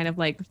have to kind of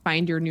like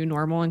find your new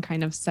normal and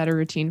kind of set a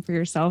routine for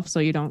yourself so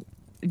you don't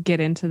get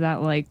into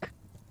that, like,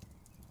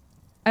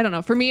 I don't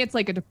know. For me, it's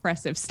like a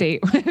depressive state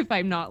if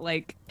I'm not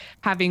like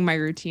having my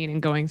routine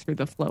and going through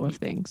the flow of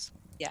things.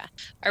 Yeah.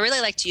 I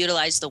really like to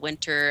utilize the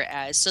winter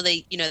as, so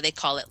they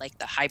call it like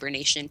the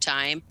hibernation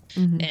time.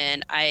 Mm-hmm.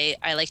 And I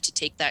like to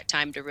take that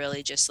time to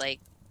really just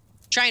like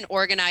try and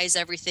organize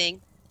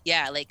everything.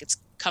 Yeah. Like it's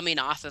coming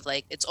off of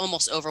like, it's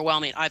almost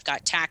overwhelming. I've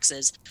got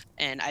taxes,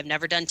 and I've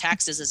never done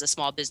taxes as a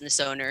small business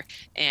owner.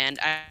 And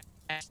I,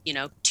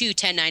 2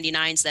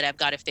 1099s that I've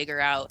got to figure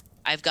out.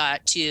 I've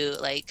got to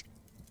like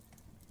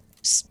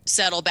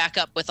settle back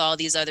up with all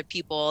these other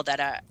people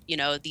that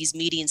these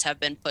meetings have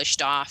been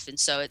pushed off. And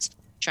so it's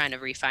trying to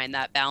refine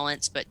that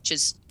balance, but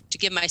just to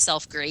give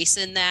myself grace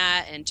in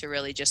that and to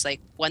really just like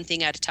one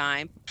thing at a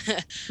time.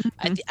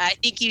 I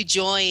think you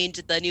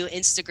joined the new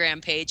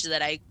Instagram page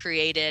that I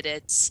created.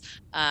 It's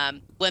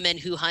Women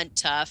Who Hunt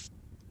Tough.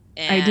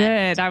 And I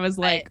did. I was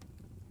like,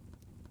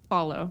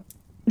 follow.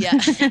 Yeah.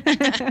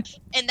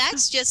 And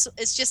it's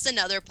just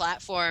another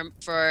platform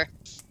for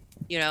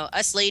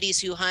us ladies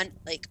who hunt.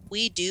 Like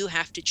we do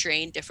have to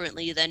train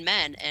differently than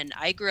men. And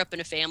I grew up in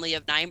a family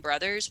of 9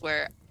 brothers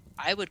where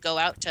I would go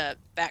out to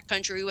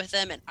backcountry with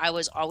them, and I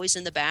was always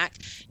in the back,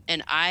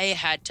 and I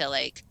had to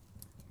like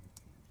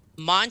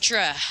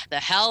mantra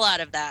the hell out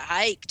of that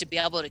hike to be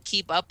able to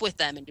keep up with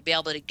them and to be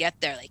able to get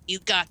there. Like, you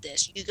got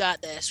this.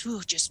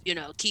 Whew, just,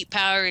 keep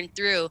powering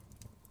through.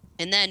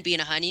 And then being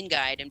a hunting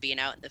guide and being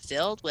out in the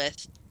field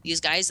with these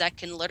guys that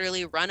can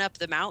literally run up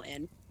the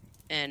mountain.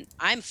 And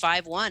I'm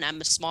 5'1", I'm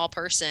a small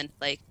person,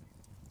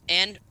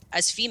 and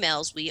as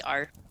females, we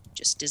are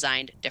just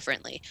designed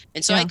differently.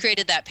 And so I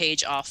created that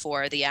page all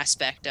for the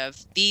aspect of,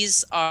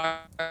 these are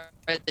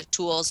the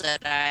tools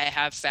that I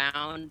have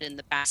found in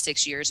the past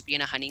 6 years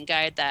being a hunting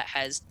guide that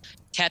has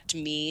kept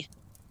me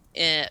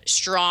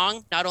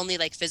strong, not only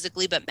like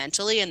physically, but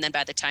mentally. And then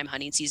by the time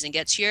hunting season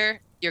gets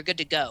here, you're good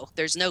to go.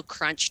 There's no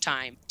crunch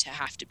time to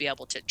have to be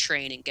able to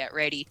train and get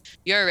ready.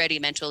 You're already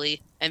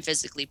mentally and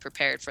physically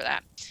prepared for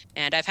that.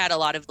 And I've had a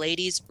lot of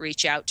ladies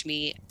reach out to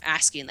me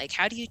asking, like,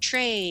 how do you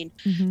train?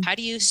 Mm-hmm. How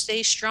do you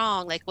stay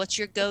strong? Like, what's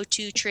your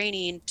go-to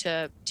training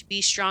to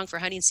be strong for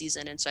hunting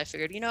season? And so I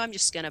figured, I'm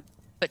just going to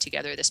put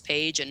together this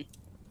page. And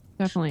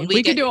definitely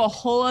we could do a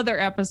whole other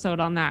episode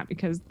on that,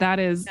 because that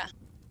is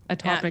a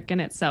topic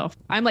in itself.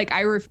 I'm like,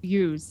 I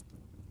refuse,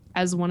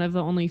 as one of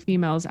the only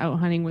females out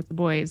hunting with the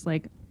boys,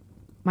 like,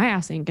 my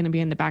ass ain't going to be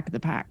in the back of the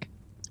pack.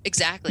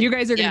 Exactly. You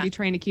guys are going to be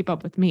trying to keep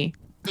up with me.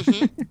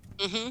 Mm-hmm.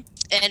 Mm-hmm.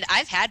 And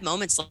I've had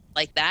moments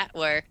like that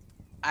where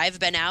I've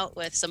been out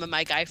with some of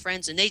my guy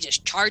friends and they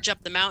just charge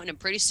up the mountain, and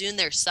pretty soon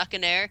they're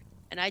sucking air,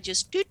 and I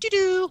just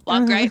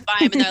walk right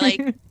by them, and they're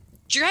like,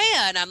 Drea.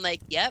 And I'm like,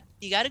 yep,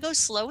 you got to go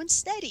slow and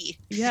steady.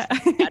 Yeah.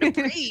 Got to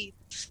breathe.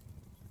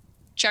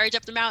 Charge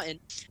up the mountain.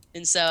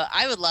 And so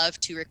I would love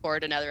to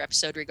record another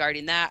episode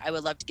regarding that. I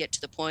would love to get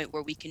to the point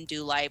where we can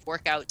do live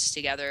workouts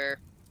together.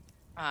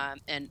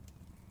 And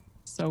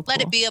so cool.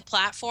 Let it be a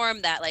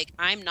platform that, like,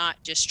 I'm not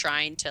just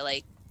trying to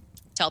like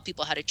tell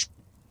people how to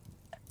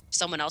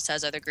someone else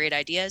has other great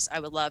ideas. I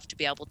would love to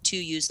be able to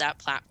use that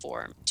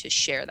platform to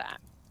share that.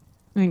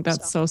 I think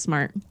that's so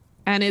smart.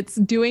 And it's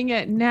doing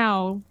it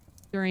now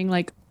during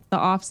like the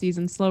off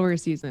season, slower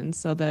season,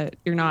 so that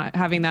you're not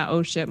having that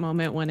oh shit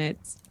moment when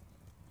it's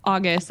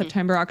August,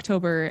 September,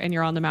 October, and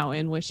you're on the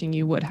mountain wishing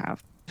you would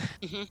have.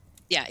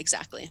 Yeah,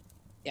 exactly.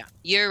 Yeah.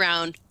 Year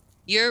round,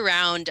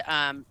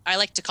 I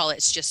like to call it,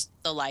 it's just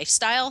the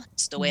lifestyle.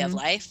 It's the way of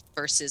life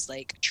versus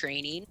like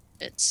training.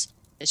 It's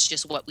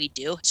just what we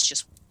do. It's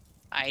just what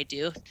I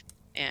do.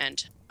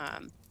 And,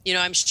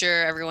 I'm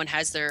sure everyone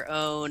has their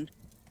own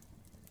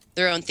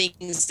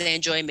things they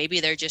enjoy.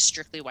 Maybe they're just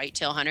strictly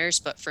whitetail hunters,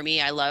 but for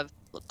me, I love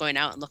going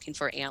out and looking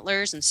for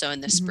antlers. And so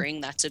in the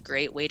spring, that's a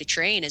great way to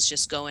train, is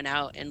just going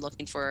out and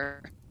looking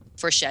for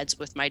sheds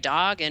with my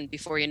dog. And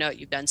before you know it,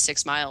 you've done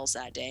 6 miles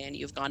that day and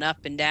you've gone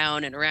up and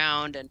down and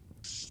around and,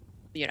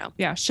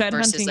 Yeah. Shed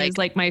hunting is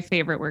like my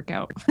favorite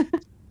workout.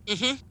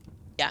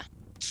 Yeah.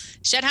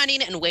 Shed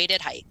hunting and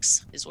weighted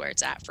hikes is where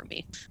it's at for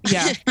me.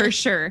 Yeah, for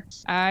sure.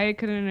 I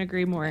couldn't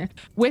agree more.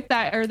 With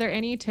that, are there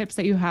any tips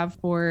that you have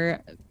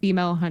for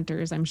female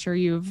hunters? I'm sure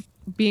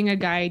being a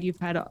guide, you've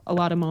had a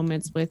lot of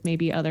moments with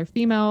maybe other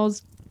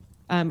females,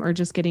 or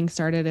just getting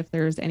started. If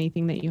there's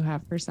anything that you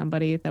have for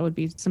somebody, that would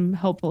be some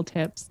helpful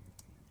tips.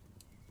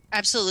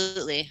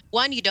 Absolutely.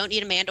 One, you don't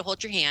need a man to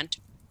hold your hand.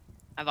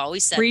 I've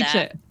always said Preach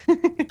that.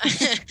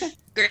 It.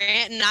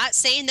 Grant, not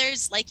saying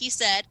there's, like you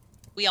said,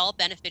 we all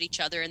benefit each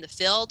other in the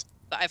field.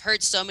 But I've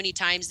heard so many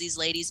times these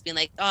ladies being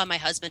like, oh, my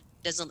husband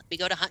doesn't let me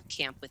go to hunt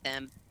camp with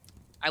him.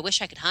 I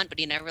wish I could hunt, but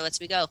he never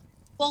lets me go.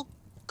 Well,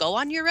 go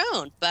on your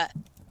own. But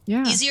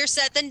yeah, easier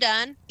said than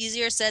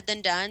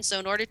done. So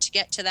in order to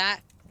get to that,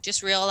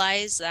 just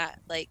realize that,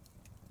 like,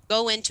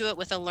 go into it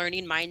with a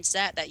learning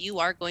mindset that you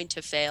are going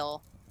to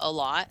fail a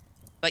lot.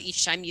 But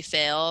each time you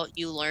fail,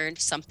 you learn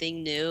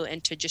something new,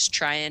 and to just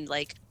try and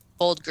like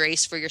hold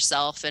grace for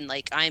yourself. And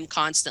like, I'm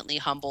constantly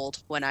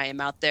humbled when I am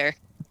out there.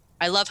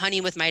 I love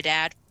hunting with my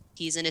dad.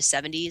 He's in his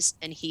 70s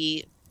and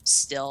he's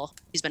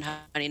been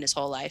hunting his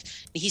whole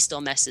life. He still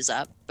messes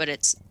up, but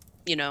it's,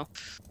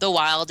 the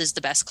wild is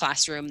the best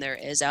classroom there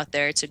is out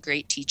there. It's a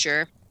great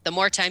teacher. The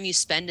more time you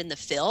spend in the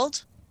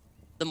field,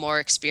 the more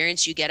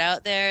experience you get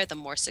out there, the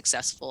more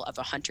successful of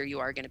a hunter you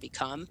are going to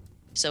become.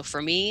 So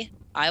for me,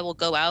 I will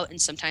go out and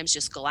sometimes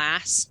just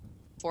glass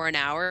for an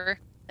hour.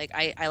 Like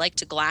I like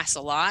to glass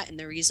a lot. And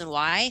the reason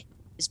why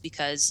is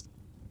because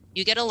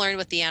you get to learn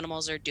what the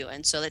animals are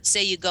doing. So let's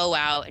say you go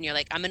out and you're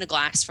like, I'm going to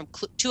glass from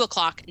 2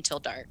 o'clock until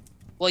dark.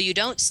 Well, you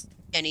don't see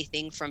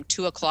anything from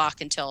 2 o'clock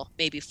until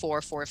maybe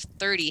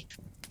 4:30.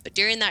 But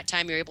during that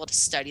time, you're able to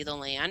study the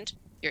land.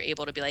 You're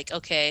able to be like,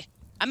 okay,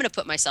 I'm going to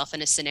put myself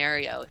in a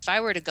scenario. If I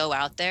were to go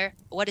out there,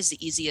 what is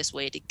the easiest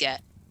way to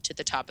get to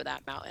the top of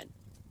that mountain?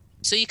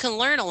 So you can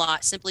learn a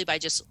lot simply by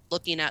just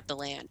looking at the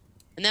land.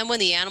 And then when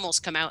the animals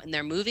come out and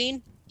they're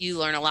moving, you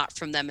learn a lot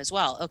from them as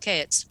well. Okay,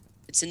 it's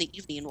in the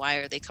evening. Why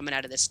are they coming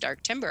out of this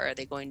dark timber? Are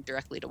they going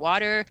directly to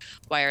water?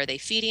 Why are they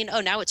feeding? Oh,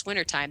 now it's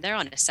wintertime. They're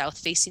on a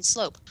south-facing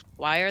slope.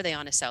 Why are they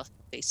on a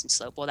south-facing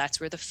slope? Well, that's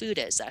where the food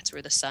is. That's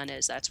where the sun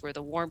is. That's where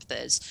the warmth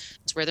is.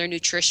 It's where their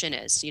nutrition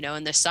is.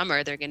 In the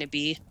summer, they're going to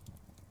be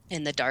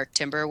in the dark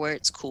timber where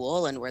it's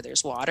cool and where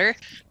there's water.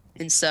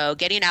 And so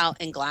getting out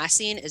and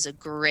glassing is a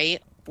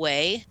great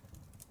way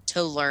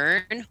to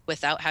learn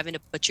without having to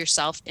put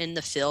yourself in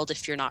the field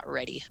if you're not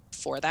ready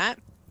for that.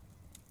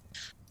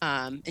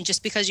 And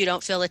just because you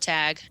don't fill a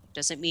tag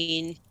doesn't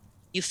mean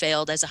you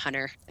failed as a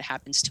hunter. It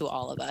happens to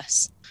all of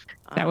us.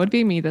 That would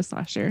be me this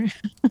last year.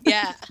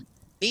 Yeah,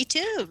 me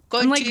too.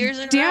 I'm like, 2 years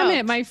in a row. Damn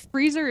it, my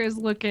freezer is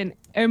looking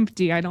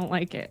empty. I don't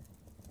like it.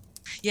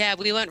 Yeah,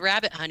 we went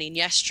rabbit hunting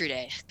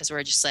yesterday because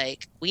we're just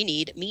like, we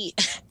need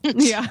meat.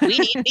 Yeah. We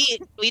need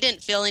meat. We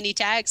didn't fill any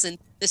tags. And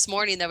this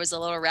morning there was a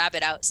little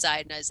rabbit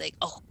outside and I was like,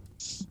 oh,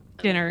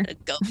 dinner.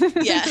 Go.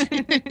 Yeah.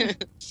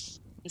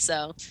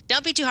 So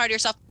don't be too hard on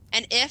yourself.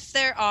 And if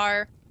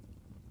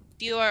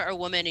you are a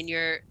woman and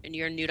you're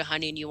new to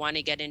hunting, you want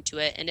to get into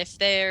it. And if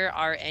there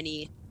are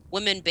any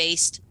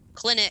women-based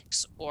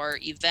clinics or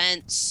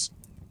events,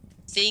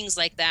 things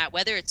like that,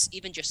 whether it's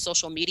even just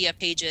social media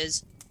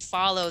pages,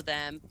 follow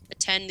them,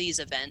 attend these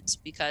events,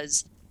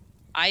 because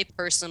I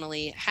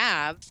personally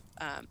have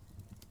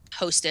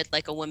hosted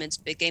like a women's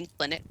big game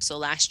clinic. So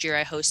last year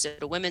I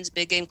hosted a women's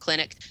big game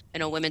clinic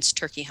and a women's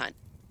turkey hunt.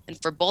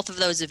 And for both of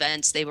those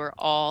events, they were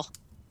all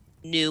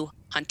new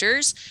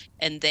hunters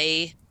and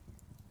they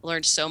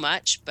learned so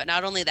much. But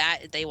not only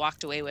that, they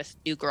walked away with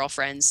new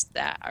girlfriends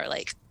that are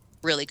like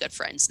really good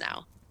friends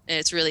now. And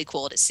it's really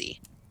cool to see.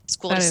 It's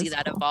cool to see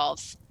that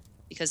evolve,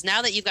 because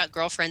now that you've got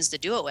girlfriends to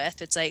do it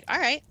with, it's like, all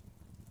right,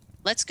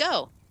 let's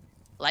go.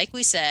 Like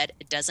we said,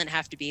 it doesn't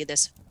have to be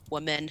this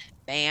woman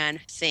man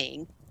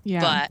thing,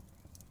 but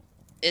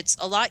it's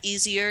a lot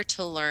easier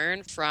to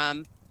learn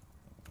from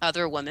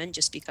other women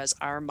just because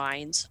our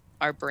minds,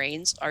 our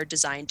brains are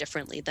designed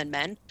differently than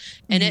men.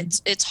 And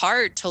it's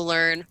hard to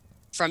learn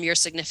from your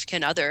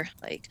significant other.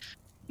 Like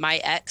my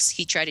ex,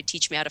 he tried to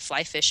teach me how to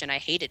fly fish and I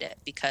hated it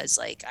because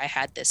like I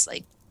had this,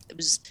 like, it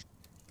was,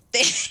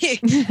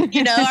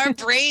 our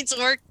brains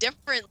work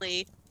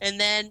differently. And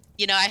then,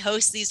 I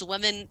host these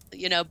women,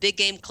 big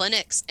game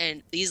clinics,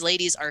 and these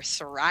ladies are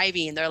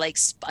thriving. They're like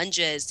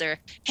sponges.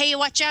 Hey,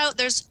 watch out.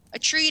 There's a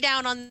tree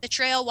down on the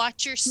trail.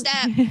 Watch your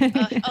step.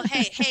 Oh,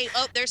 hey.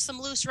 Oh, there's some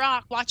loose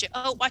rock. Watch it.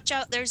 Oh, watch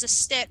out. There's a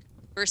stick.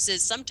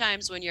 Versus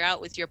sometimes when you're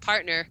out with your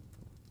partner,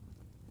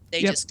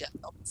 they just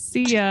go.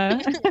 See ya.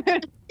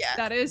 Yeah.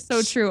 That is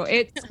so true.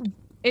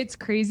 It's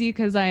crazy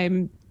because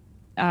I'm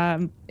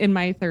in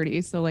my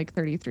 30s, so like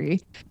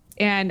 33.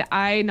 And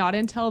not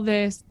until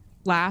this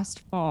last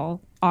fall,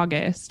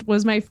 August,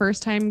 was my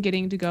first time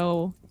getting to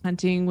go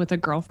hunting with a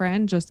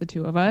girlfriend, just the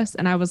two of us.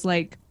 And I was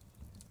like,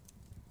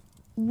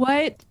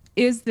 what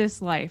is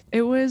this life?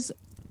 It was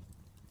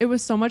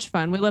so much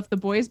fun. We left the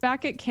boys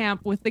back at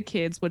camp with the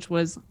kids, which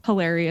was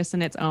hilarious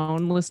in its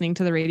own, listening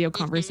to the radio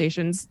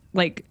conversations.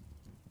 Like,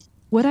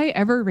 would I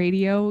ever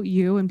radio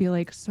you and be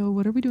like, so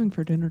what are we doing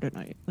for dinner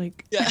tonight?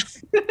 Like, yeah.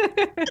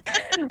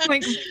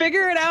 Like,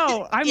 figure it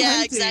out. I'm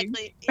hunting.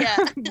 Exactly. Yeah.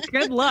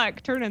 Good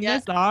luck turning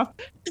this off.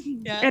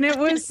 Yeah. And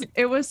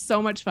it was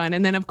so much fun.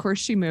 And then of course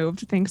she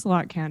moved. Thanks a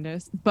lot,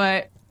 Candace.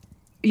 But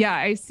yeah,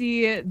 I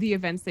see the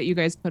events that you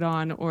guys put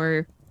on,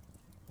 or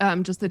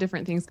just the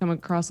different things come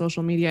across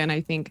social media. And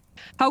I think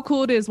how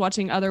cool it is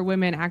watching other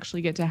women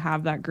actually get to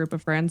have that group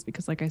of friends,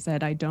 because like I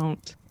said, I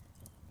don't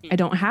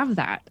have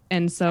that.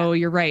 And so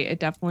you're right. It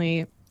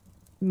definitely,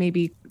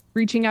 maybe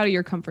reaching out of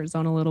your comfort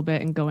zone a little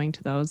bit and going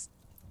to those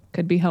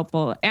could be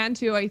helpful. And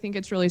too, I think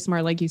it's really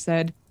smart. Like you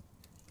said,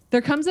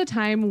 there comes a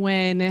time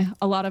when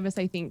a lot of us,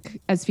 I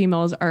think, as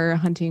females are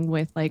hunting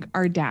with like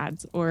our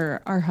dads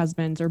or our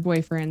husbands or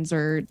boyfriends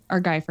or our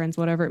guy friends,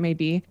 whatever it may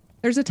be.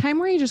 There's a time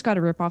where you just got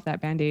to rip off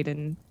that Band-Aid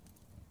and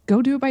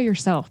go do it by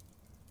yourself.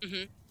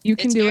 Mm-hmm. You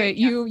can do it.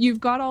 Yeah. You've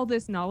got all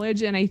this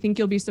knowledge, and I think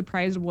you'll be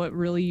surprised what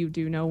really you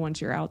do know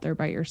once you're out there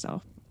by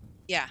yourself.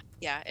 Yeah.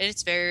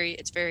 It's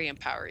very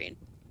empowering.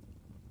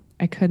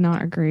 I could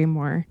not agree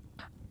more.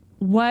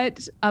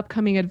 What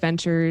upcoming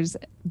adventures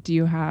do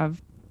you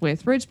have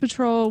with Ridge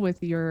Patrol,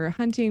 with your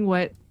hunting?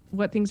 What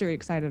things are you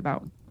excited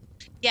about?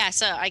 Yeah,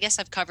 so I guess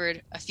I've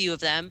covered a few of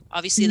them.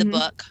 Obviously, the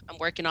book. I'm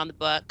working on the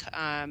book.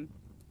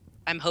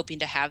 I'm hoping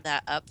to have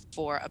that up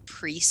for a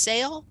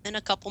pre-sale in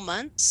a couple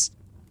months.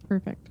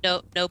 Perfect.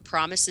 No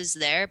promises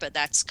there, but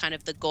that's kind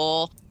of the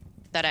goal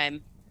that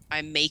I'm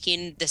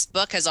making. This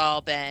book has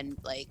all been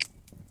like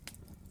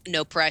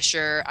no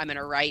pressure. I'm going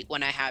to write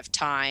when I have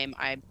time.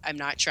 I'm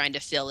not trying to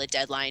fill a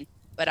deadline,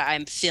 but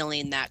I'm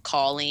feeling that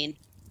calling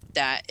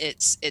that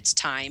it's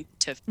time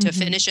to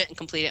finish it and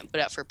complete it and put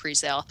it up for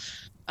pre-sale.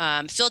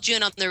 Phil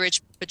June on the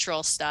Ridge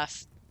Patrol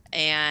stuff.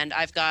 And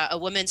I've got a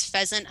women's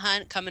pheasant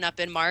hunt coming up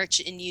in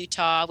March in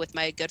Utah with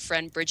my good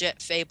friend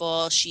Bridget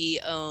Fable. She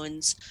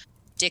owns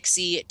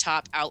Dixie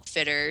Top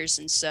Outfitters.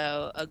 And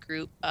so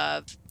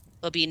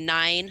there'll be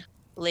 9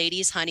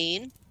 ladies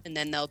hunting. And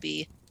then there'll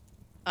be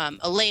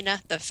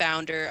Elena, the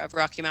founder of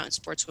Rocky Mountain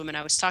Sportswomen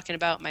I was talking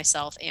about,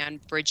 myself,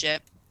 and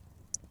Bridget,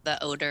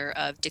 the owner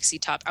of Dixie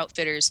Top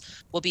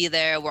Outfitters, will be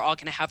there. We're all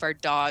going to have our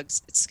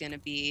dogs. It's going to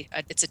be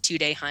it's a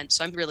 2-day hunt.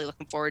 So I'm really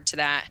looking forward to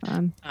that.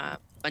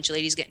 Bunch of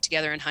ladies getting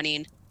together and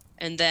hunting.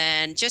 And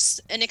then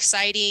just an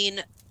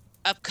exciting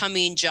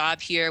upcoming job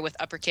here with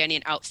Upper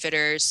Canyon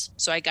Outfitters.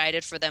 So I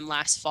guided for them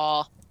last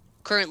fall,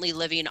 currently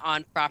living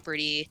on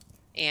property,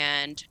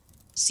 and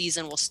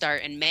season will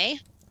start in May.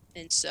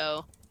 And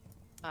so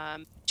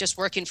just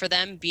working for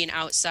them, being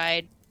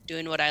outside,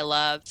 doing what I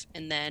love,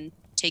 and then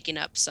taking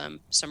up some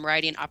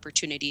writing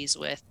opportunities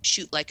with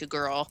Shoot Like a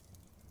Girl,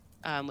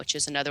 which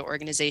is another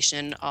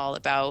organization all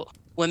about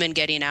women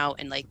getting out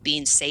and like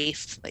being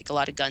safe, like a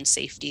lot of gun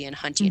safety and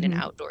hunting and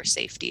outdoor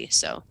safety.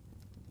 So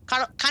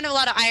kind of a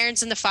lot of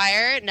irons in the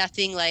fire,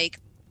 nothing like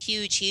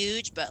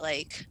huge, but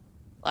like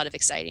a lot of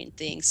exciting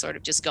things sort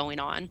of just going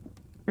on.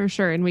 For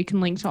sure. And we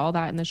can link to all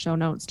that in the show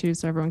notes too,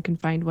 so everyone can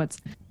find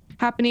what's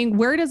happening.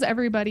 Where does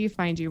everybody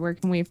find you? Where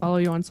can we follow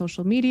you on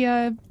social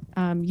media?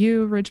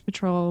 You, Ridge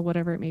Patrol,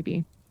 whatever it may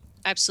be.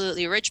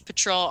 Absolutely. Ridge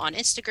Patrol on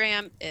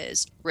Instagram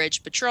is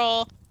Ridge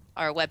Patrol.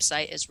 Our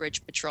website is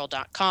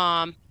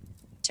ridgepatrol.com.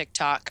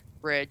 TikTok,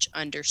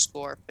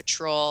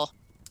 Ridge_Patrol.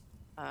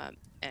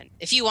 And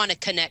if you want to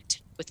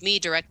connect with me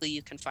directly,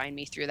 you can find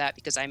me through that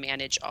because I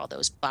manage all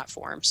those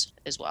platforms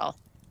as well.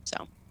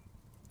 So,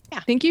 yeah.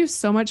 Thank you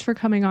so much for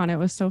coming on. It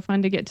was so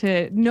fun to get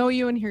to know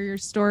you and hear your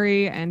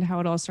story and how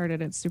it all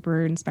started. It's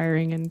super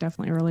inspiring and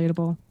definitely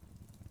relatable.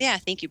 Yeah,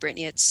 thank you,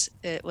 Brittany.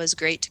 It was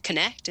great to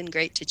connect and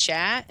great to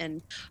chat,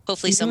 and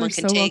hopefully someone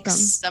can take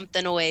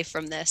something away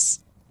from this.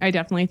 I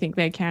definitely think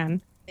they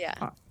can.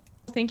 Yeah.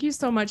 Thank you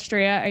so much,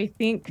 Drea. I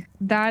think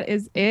that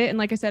is it. And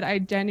like I said, I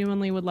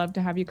genuinely would love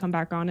to have you come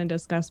back on and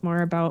discuss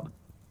more about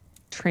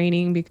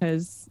training,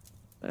 because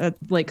it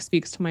like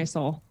speaks to my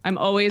soul. I'm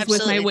always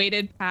with my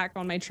weighted pack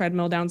on my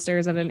treadmill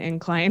downstairs at an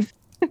incline.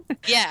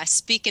 Yeah.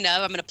 Speaking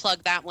of, I'm going to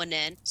plug that one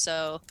in.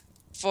 So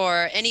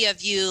for any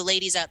of you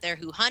ladies out there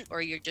who hunt,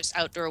 or you're just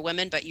outdoor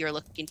women, but you're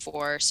looking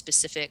for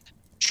specific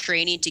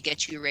training to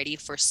get you ready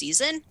for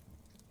season,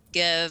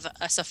 give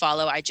us a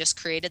follow. I just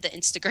created the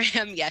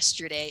Instagram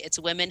yesterday. It's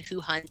Women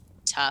Who Hunt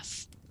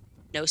Tough.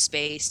 no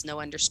space, no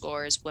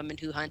underscores, Women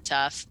Who Hunt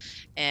Tough.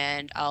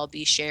 And I'll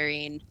be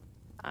sharing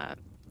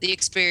the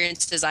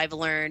experiences I've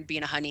learned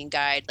being a hunting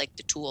guide, like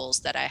the tools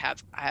that I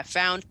have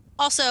found.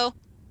 Also,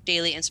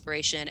 daily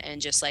inspiration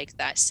and just like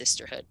that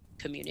sisterhood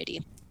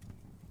community.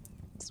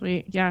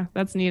 Sweet. Yeah,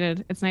 that's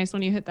needed. It's nice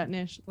when you hit that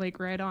niche, like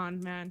right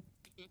on, man.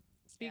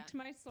 Speak to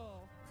my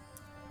soul.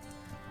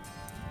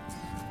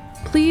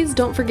 Please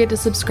don't forget to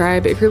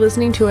subscribe. If you're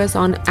listening to us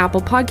on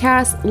Apple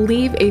Podcasts,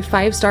 leave a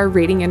 5-star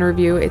rating and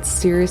review. It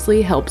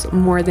seriously helps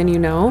more than you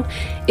know.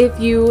 If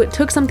you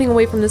took something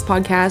away from this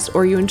podcast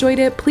or you enjoyed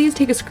it, please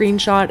take a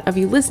screenshot of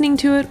you listening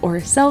to it or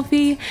a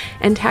selfie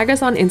and tag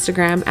us on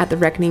Instagram at The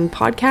Reckoning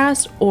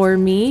Podcast or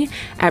me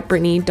at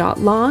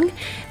Brittany.long.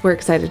 We're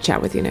excited to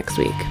chat with you next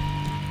week.